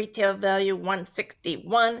 50%, retail value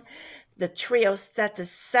 $161. The trio set is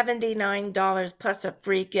 $79 plus a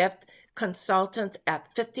free gift. Consultants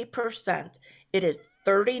at 50%. It is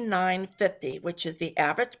 $39.50, which is the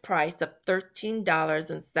average price of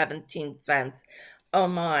 $13.17. Oh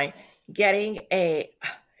my, getting a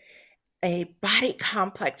body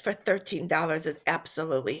complex for $13 is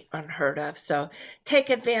absolutely unheard of. So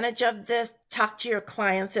take advantage of this, talk to your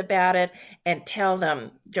clients about it, and tell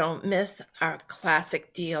them don't miss our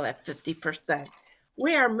classic deal at 50%.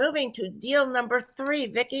 We are moving to deal number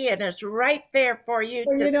 3, Vickie, and it's right there for you.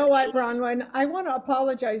 Well, to you know what, see. Bronwyn, I want to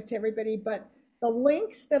apologize to everybody, but the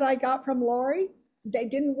links that I got from Lori, they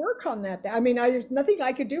didn't work on that. I mean, there's nothing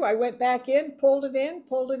I could do. I went back in, pulled it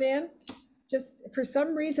in. Just for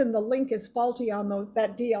some reason, the link is faulty on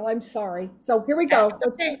that deal. I'm sorry. So here we go.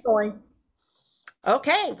 Let's keep going.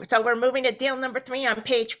 Okay, so we're moving to deal number 3 on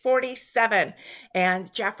page 47,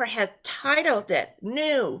 and Jafra has titled it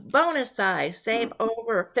New Bonus Size, Save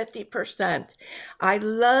Over 50%. I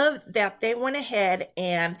love that they went ahead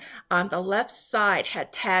and on the left side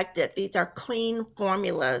had tagged it. These are clean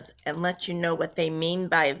formulas and let you know what they mean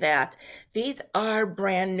by that. These are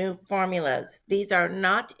brand new formulas. These are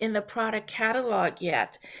not in the product catalog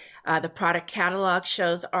yet. The product catalog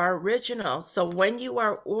shows our original. So when you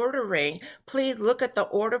are ordering, please look at the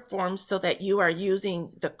order forms so that you are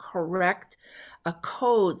using the correct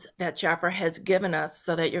codes that Jafra has given us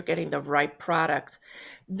so that you're getting the right products.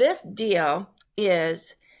 This deal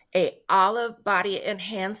is a olive body and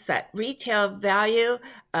hand set. Retail value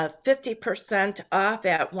of 50% off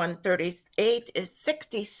at $138 is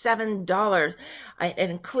 $67. It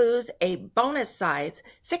includes a bonus size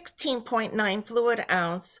 16.9 fluid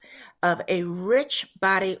ounce of a rich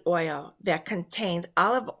body oil that contains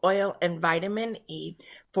olive oil and vitamin E,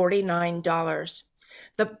 $49.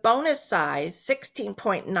 The bonus size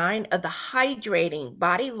 16.9 of the hydrating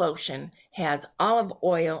body lotion has olive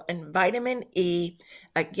oil and vitamin E.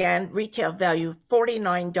 Again, retail value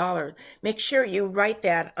 $49. Make sure you write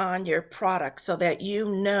that on your product so that you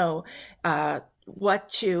know what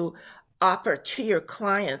to offer to your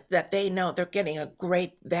clients, that they know they're getting a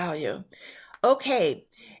great value. Okay,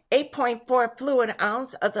 8.4 fluid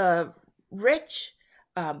ounce of the rich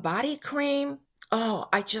body cream. Oh,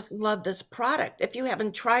 I just love this product. If you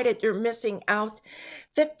haven't tried it, you're missing out.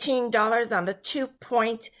 $15 on the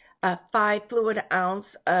 2.5 fluid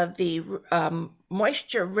ounce of the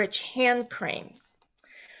moisture-rich hand cream.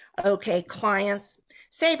 Okay, clients,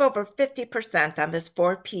 save over 50% on this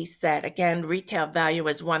 4-piece set. Again, retail value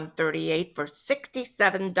is $138 for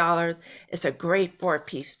 $67. It's a great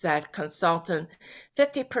 4-piece set. Consultant,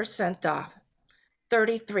 50% off,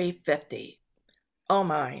 $33.50. Oh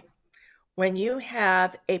my. When you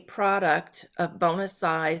have a product of bonus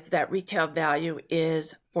size that retail value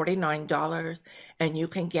is $49 and you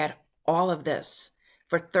can get all of this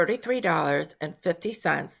for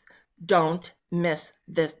 $33.50, don't miss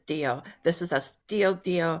this deal. This is a steal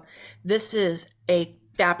deal. This is a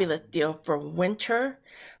fabulous deal for winter,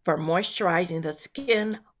 for moisturizing the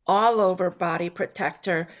skin, all over body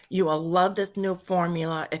protector. You will love this new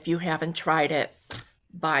formula. If you haven't tried it,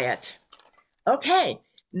 buy it. Okay.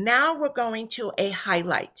 Now we're going to a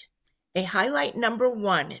highlight. A highlight number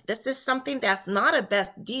 1. This is something that's not a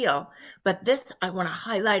best deal, but this I want to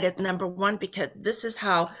highlight as number 1 because this is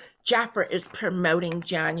how Jafra is promoting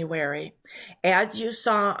January. As you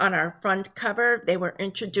saw on our front cover, they were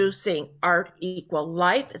introducing Art Equal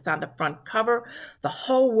Life. It's on the front cover. The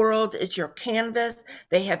whole world is your canvas.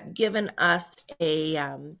 They have given us a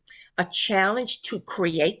challenge to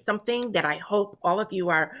create something that I hope all of you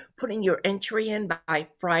are putting your entry in by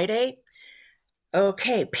Friday.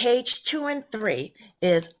 Okay, page 2 and 3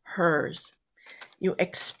 is hers. You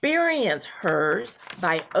experience hers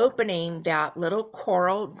by opening that little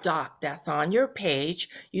coral dot that's on your page.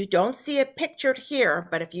 You don't see it pictured here,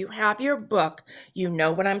 but if you have your book, you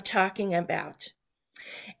know what I'm talking about.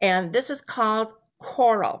 And this is called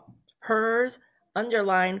coral. Hers,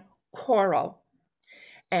 underline coral.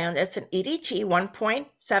 And it's an EDT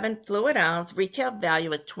 1.7 fluid ounce. Retail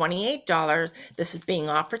value is $28. This is being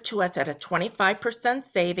offered to us at a 25%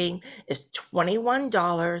 saving. Is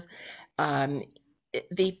 $21.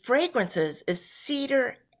 The fragrances is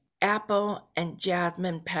cedar, apple, and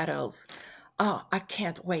jasmine petals. Oh, I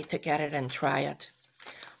can't wait to get it and try it.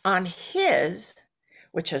 On his,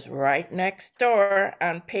 which is right next door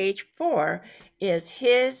on page 4, is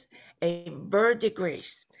his a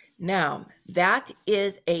verdigris. Now, that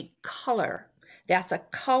is a color. That's a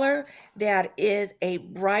color that is a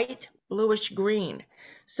bright bluish green.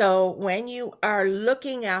 So when you are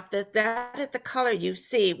looking at this, that is the color you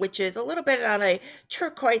see, which is a little bit on a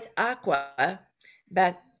turquoise aqua,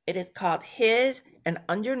 but it is called his, and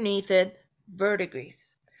underneath it,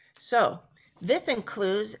 verdigris. So this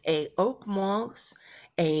includes a oak moss,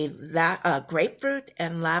 a grapefruit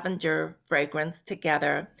and lavender fragrance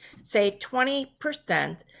together. Save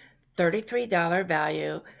 20%, $33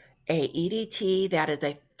 value, a EDT that is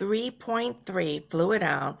a 3.3 fluid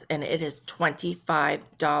ounce, and it is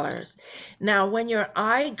 $25. Now, when your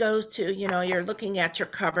eye goes to, you're looking at your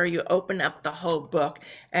cover, you open up the whole book,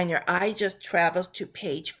 and your eye just travels to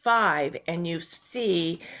page 5, and you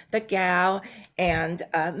see the gal and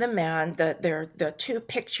the man, the two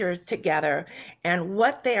pictures together, and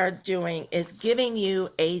what they are doing is giving you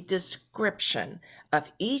a description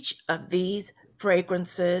of each of these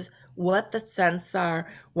fragrances, what the scents are,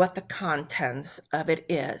 what the contents of it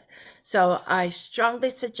is. So I strongly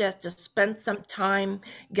suggest to spend some time,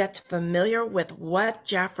 get familiar with what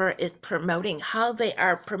Jafra is promoting, how they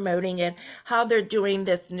are promoting it, how they're doing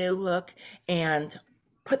this new look, and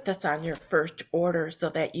put this on your first order so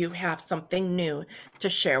that you have something new to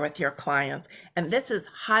share with your clients. And this is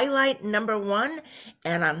highlight number 1.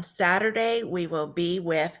 And on Saturday, we will be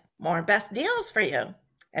with more best deals for you.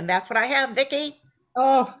 And that's what I have, Vickie.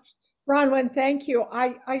 Oh, Bronwyn, thank you.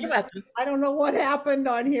 You're welcome. I don't know what happened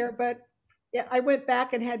on here, but yeah, I went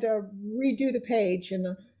back and had to redo the page,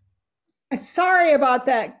 and sorry about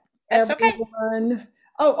that, That's okay. everyone.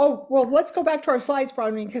 Oh, well, let's go back to our slides,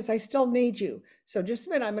 Bronwyn, because I still need you. So just a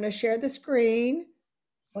minute, I'm going to share the screen.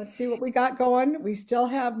 Let's see what we got going. We still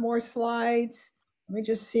have more slides. Let me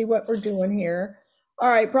just see what we're doing here. All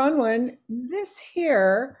right, Bronwyn, this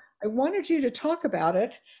here, I wanted you to talk about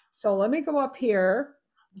it. So let me go up here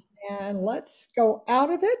and let's go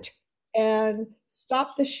out of it and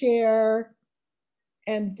stop the share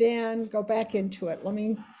and then go back into it.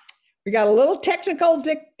 We got a little technical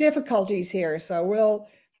difficulties here, so we'll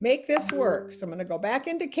make this work. So I'm going to go back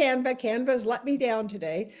into Canva. Canva's let me down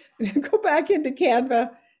today. I'm going to go back into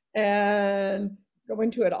Canva and go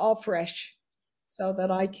into it all fresh so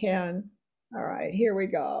that I can. All right, here we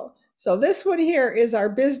go. So this one here is our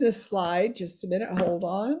business slide. Just a minute, hold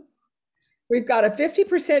on. We've got a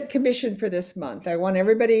 50% commission for this month. I want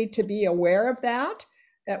everybody to be aware of that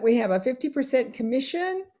we have a 50%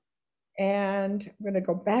 commission. And I'm going to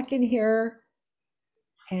go back in here,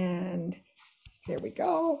 and here we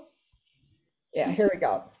go. Yeah, here we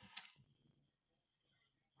go.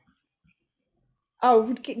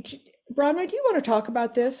 Oh, Bronwyn, do you want to talk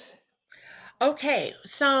about this? Okay,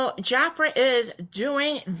 so Jafra is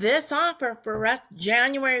doing this offer for us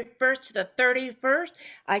January 1st to the 31st.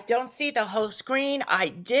 I don't see the whole screen. I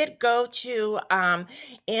did go to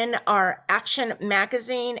in our Action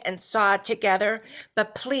magazine and saw it together.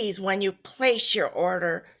 But please, when you place your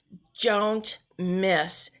order, don't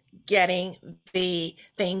miss getting the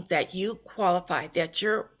things that you qualify, that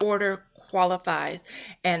your order qualifies,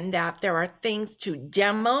 and that there are things to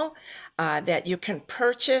demo that you can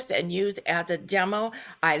purchase and use as a demo.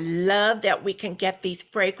 I love that we can get these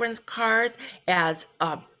fragrance cards as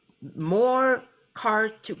more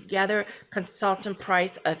cards together, consultant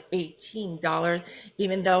price of $18,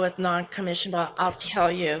 even though it's non-commissionable. I'll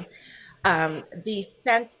tell you, the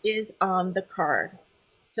scent is on the card.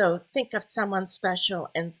 So think of someone special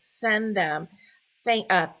and send them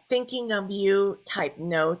thinking of you type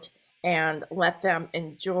note, and let them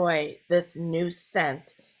enjoy this new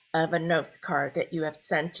scent of a note card that you have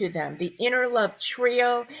sent to them. The Inner Love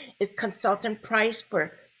Trio is consultant price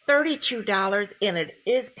for $32, and it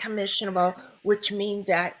is commissionable, which means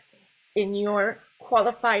that in your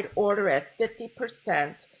qualified order at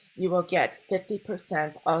 50%, you will get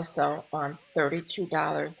 50% also on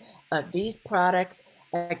 $32 of these products.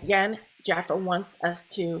 Again, Jaffa wants us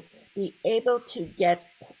to be able to get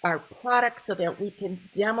our products so that we can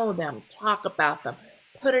demo them, talk about them,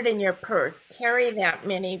 put it in your purse, carry that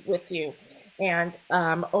many with you. And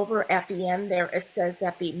over at the end there, it says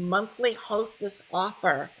that the monthly hostess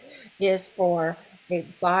offer is for a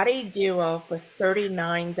body duo for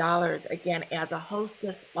 $39. Again, as a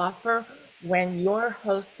hostess offer, when your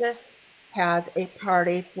hostess has a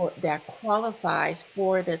party that qualifies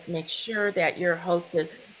for this, make sure that your hostess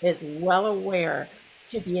is well aware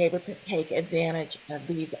to be able to take advantage of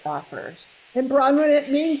these offers. And Bronwyn,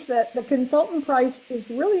 it means that the consultant price is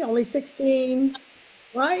really only $16.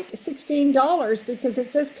 right? $16 because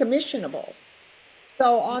it says commissionable.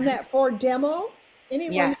 So on that Ford demo,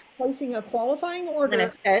 anyone Yes. placing a qualifying When order,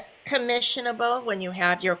 it says commissionable, when you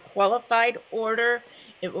have your qualified order,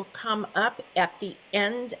 it will come up at the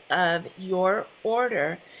end of your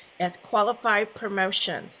order as qualified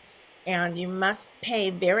promotions. And you must pay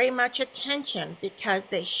very much attention because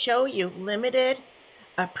they show you limited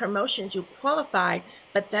promotions you qualified,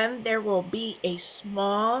 but then there will be a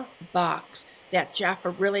small box that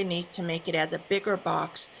Jaffa really needs to make it as a bigger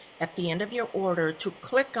box at the end of your order to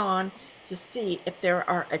click on to see if there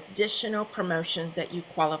are additional promotions that you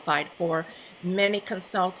qualified for. Many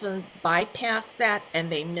consultants bypass that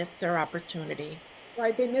and they miss their opportunity.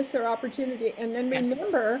 right? They miss their opportunity. And then Yes.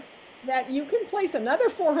 remember that you can place another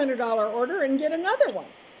 $400 order and get another one.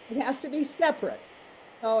 It has to be separate.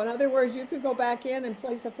 So in other words, you could go back in and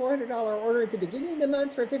place a $400 order at the beginning of the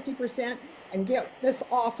month for 50% and get this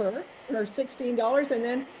offer for $16. And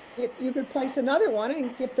then you could place another one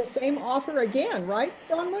and get the same offer again, right,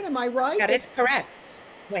 Bronwyn? Am I right? That is correct.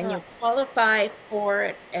 When you Right. qualify for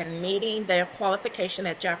it and meeting the qualification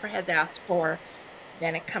that Jaffa has asked for,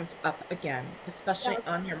 then it comes up again, especially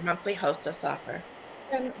Yeah. on your monthly hostess offer.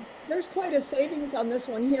 And there's quite a savings on this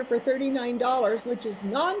one here for $39, which is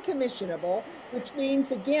non-commissionable, which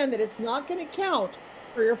means again that it's not going to count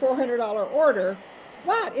for your $400 order,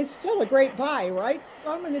 but it's still a great buy, right?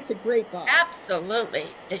 Bronwyn, it's a great buy. Absolutely.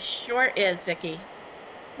 It sure is, Vickie.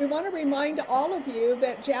 We want to remind all of you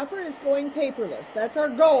that Jaffa is going paperless. That's our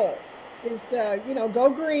goal, is to, go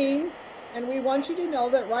green. And we want you to know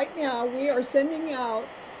that right now we are sending out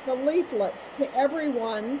the leaflets to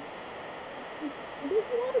everyone. There's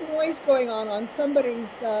a lot of noise going on somebody's,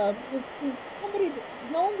 somebody,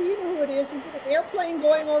 Noel, do you know who it is? Is it an airplane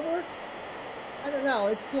going over? I don't know.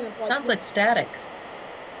 It's kind of like. Sounds like static.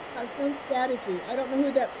 It sounds staticky. I don't know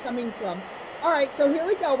who that's coming from. All right, so here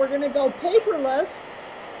we go. We're going to go paperless.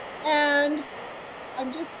 And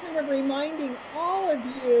I'm just kind of reminding all of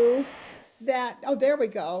you that, oh, there we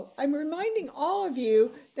go. I'm reminding all of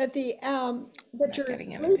you that that your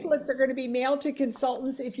getting anything. leaflets are going to be mailed to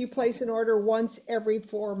consultants if you place an order once every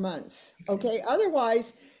 4 months. Okay,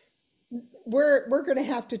 otherwise we're going to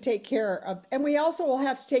have to take care of, and we also will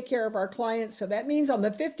have to take care of our clients. So that means on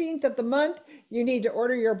the 15th of the month, you need to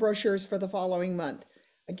order your brochures for the following month.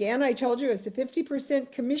 Again, I told you it's a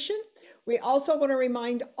 50% commission. We also want to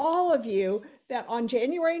remind all of you that on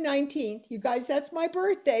January 19th, you guys, that's my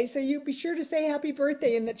birthday. So you be sure to say happy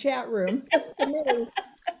birthday in the chat room.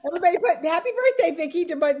 Everybody put happy birthday, Vickie,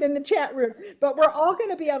 in the chat room. But we're all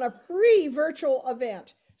going to be on a free virtual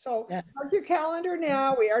event. So mark your calendar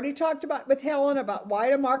now. We already talked about with Helen about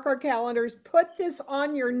why to mark our calendars. Put this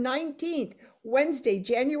on your 19th, Wednesday,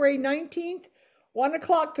 January 19th, 1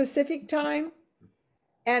 o'clock Pacific time.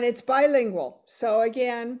 And it's bilingual. So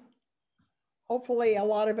again, hopefully a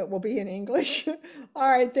lot of it will be in English. All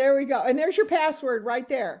right, there we go. And there's your password right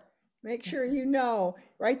there. Make sure you know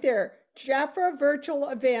right there,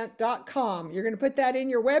 JaffaVirtualEvent.com. You're going to put that in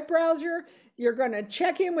your web browser. You're going to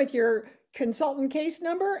check in with your consultant case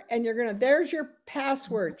number and there's your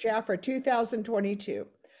password, Jaffa 2022.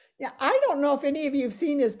 Yeah, I don't know if any of you have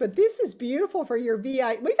seen this, but this is beautiful for your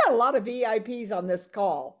VIP. We got a lot of VIPs on this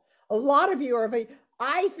call. A lot of you are,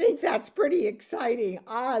 I think that's pretty exciting.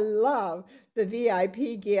 I love the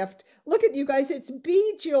VIP gift. Look at you guys, it's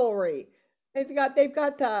bead jewelry. They've got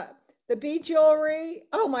the bead jewelry.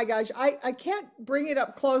 Oh my gosh, I can't bring it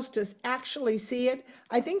up close to actually see it.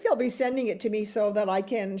 I think they'll be sending it to me so that I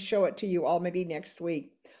can show it to you all maybe next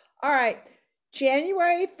week. All right,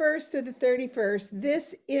 January 1st to the 31st,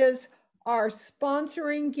 this is our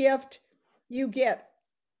sponsoring gift. You get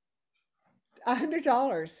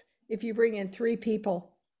 $100 if you bring in 3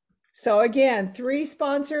 people. So again, 3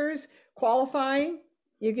 sponsors qualifying,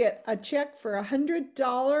 you get a check for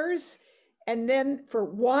 $100. And then for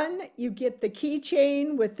 1, you get the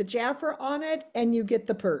keychain with the Jaffa on it and you get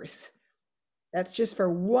the purse. That's just for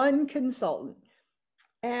 1 consultant.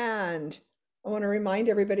 And I want to remind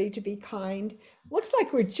everybody to be kind. Looks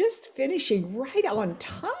like we're just finishing right on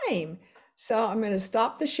time. So I'm going to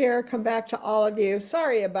stop the share, come back to all of you.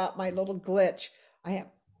 Sorry about my little glitch. I have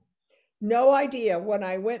no idea. When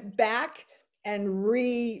I went back and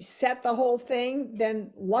reset the whole thing,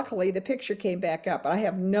 then luckily the picture came back up. I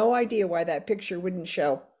have no idea why that picture wouldn't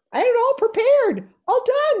show. I had it all prepared, all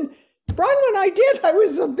done. Bronwyn, I did. I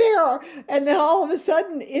was there. And then all of a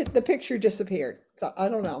sudden the picture disappeared. So I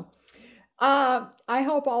don't know. I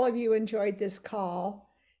hope all of you enjoyed this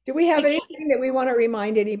call. Do we have anything that we want to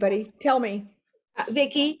remind anybody? Tell me.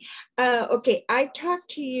 Vickie, okay, I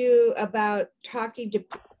talked to you about talking to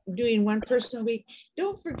doing one person a week,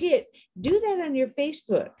 don't forget, do that on your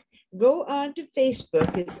Facebook. Go on to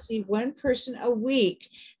Facebook and see one person a week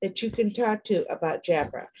that you can talk to about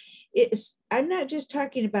Jabra. I'm not just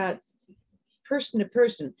talking about person to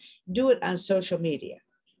person. Do it on social media.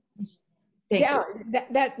 Thank Yeah, you.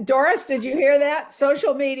 that Doris, did you hear that?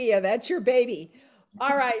 Social media, that's your baby.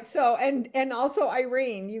 All right. So, and also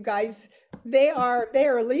Irene, you guys, they are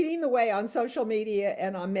leading the way on social media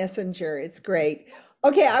and on Messenger. It's great.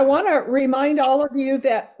 Okay, I want to remind all of you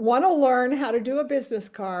that want to learn how to do a business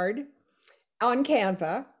card on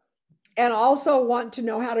Canva and also want to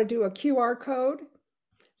know how to do a QR code.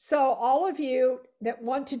 So all of you that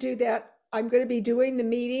want to do that, I'm going to be doing the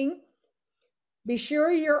meeting. Be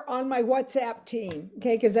sure you're on my WhatsApp team,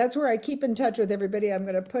 okay? Because that's where I keep in touch with everybody. I'm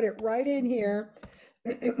going to put it right in here.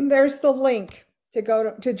 There's the link to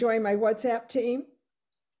go to join my WhatsApp team.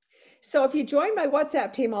 So if you join my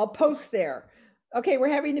WhatsApp team, I'll post there. Okay, we're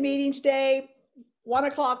having the meeting today, 1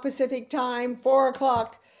 o'clock Pacific time, 4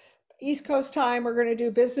 o'clock East Coast time. We're going to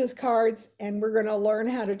do business cards and we're going to learn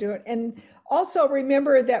how to do it. And also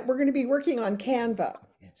remember that we're going to be working on Canva.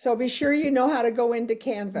 So be sure you know how to go into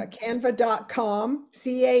Canva, canva.com,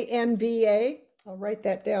 C-A-N-V-A. I'll write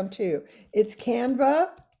that down too. It's canva.com.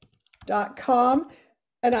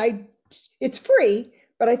 And it's free,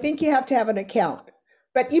 but I think you have to have an account.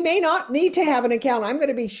 But you may not need to have an account. I'm going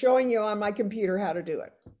to be showing you on my computer how to do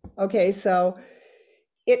it. Okay, so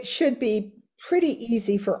it should be pretty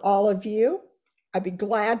easy for all of you. I'd be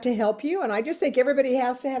glad to help you. And I just think everybody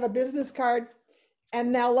has to have a business card.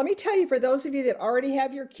 And now let me tell you, for those of you that already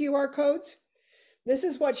have your QR codes, this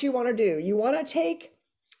is what you want to do. You want to take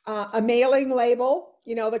a mailing label,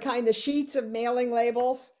 you know, the sheets of mailing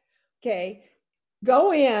labels. Okay,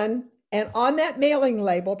 go in and on that mailing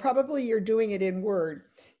label, probably you're doing it in Word,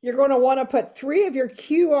 you're going to want to put 3 of your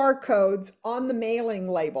QR codes on the mailing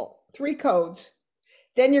label, 3 codes.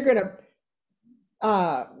 Then you're going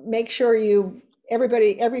to make sure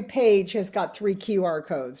every page has got 3 QR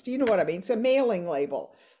codes. Do you know what I mean? It's a mailing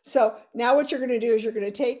label. So now what you're going to do is you're going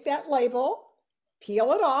to take that label,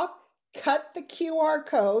 peel it off, cut the QR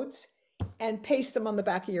codes, and paste them on the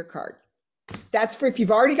back of your card. That's for if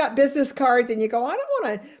you've already got business cards and you go, I don't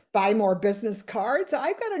want to buy more business cards.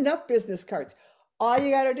 I've got enough business cards. All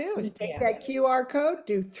you got to do is take that QR code,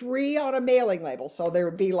 do 3 on a mailing label. So there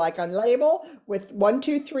would be like a label with 1,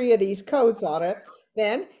 2, 3 of these codes on it.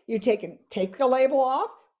 Then you take the label off,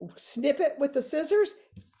 snip it with the scissors,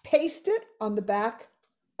 paste it on the back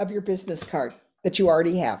of your business card that you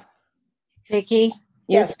already have. Vickie,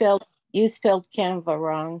 Yes. you spelled Canva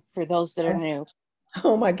wrong for those that are new.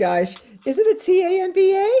 Oh my gosh. Isn't it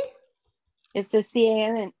C-A-N-V-A? It's a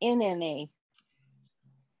C-A-N-N-A.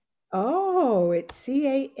 Oh, it's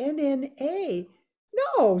C-A-N-N-A.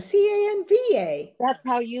 No, C-A-N-V-A. That's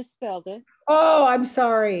how you spelled it. Oh, I'm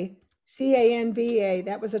sorry. C-A-N-V-A.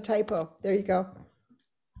 That was a typo. There you go.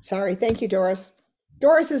 Sorry. Thank you, Doris.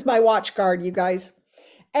 Doris is my watch guard, you guys.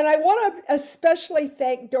 And I want to especially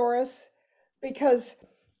thank Doris because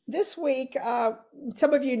this week,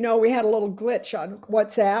 some of you know we had a little glitch on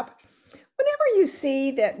WhatsApp. Whenever you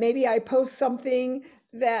see that maybe I post something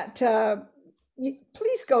that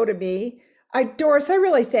please go to me. Doris, I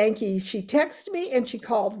really thank you. She texted me and she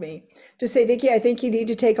called me to say, Vickie, I think you need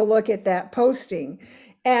to take a look at that posting.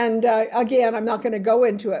 And again, I'm not going to go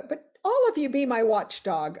into it, but all of you be my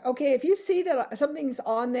watchdog. Okay, if you see that something's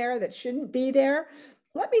on there that shouldn't be there,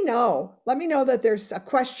 let me know. Let me know that there's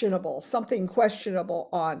something questionable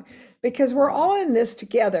on, because we're all in this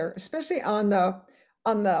together, especially on the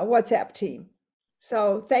WhatsApp team.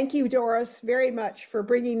 So thank you, Doris, very much for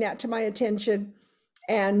bringing that to my attention.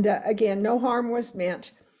 And again, no harm was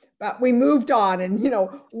meant, but we moved on. And,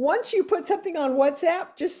 once you put something on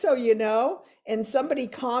WhatsApp, just so you know, and somebody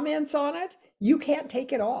comments on it, you can't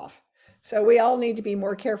take it off. So we all need to be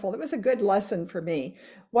more careful. That was a good lesson for me.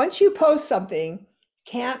 Once you post something,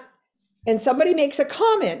 and somebody makes a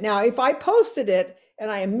comment. Now, if I posted it and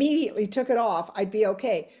I immediately took it off, I'd be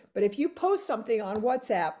okay. But if you post something on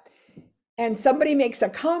WhatsApp and somebody makes a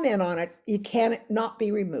comment on it, you cannot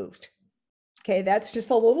be removed. Okay, that's just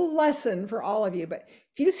a little lesson for all of you. But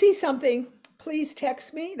if you see something, please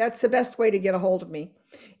text me. That's the best way to get a hold of me,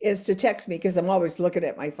 is to text me, because I'm always looking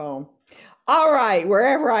at my phone. All right,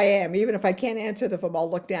 wherever I am, even if I can't answer the phone, I'll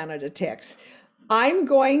look down at a text. I'm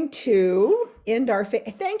going to end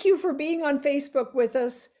thank you for being on Facebook with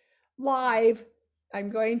us live. I'm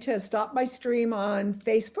going to stop my stream on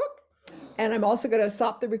Facebook, and I'm also going to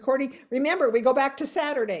stop the recording. Remember, we go back to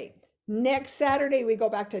Saturday. Next Saturday, we go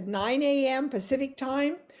back to 9 a.m. Pacific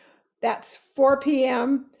time. That's 4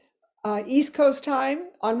 p.m. East Coast time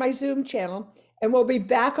on my Zoom channel. And we'll be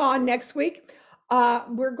back on next week.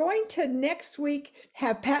 We're going to next week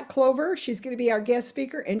have Pat Clover. She's going to be our guest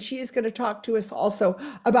speaker, and she is going to talk to us also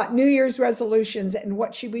about New Year's resolutions and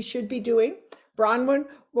what we should be doing. Bronwyn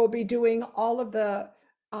will be doing all of the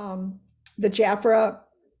Jafra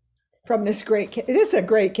from this this is a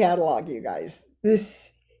great catalog, you guys.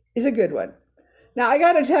 This is a good one. Now, I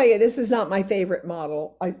got to tell you, this is not my favorite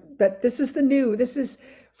model, but this is the new. This is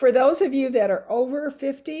for those of you that are over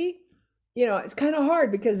 50. You know, it's kind of hard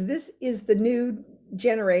because this is the new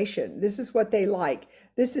generation. This is what they like.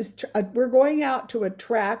 This is, we're going out to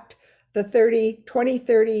attract the 20,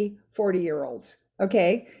 30, 40-year-olds.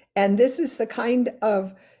 Okay. And this is the kind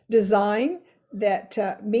of design that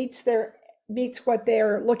meets what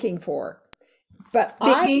they're looking for. But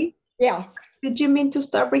Vickie, yeah. did you mean to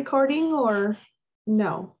stop recording or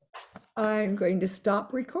no? I'm going to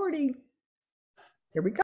stop recording. Here we go.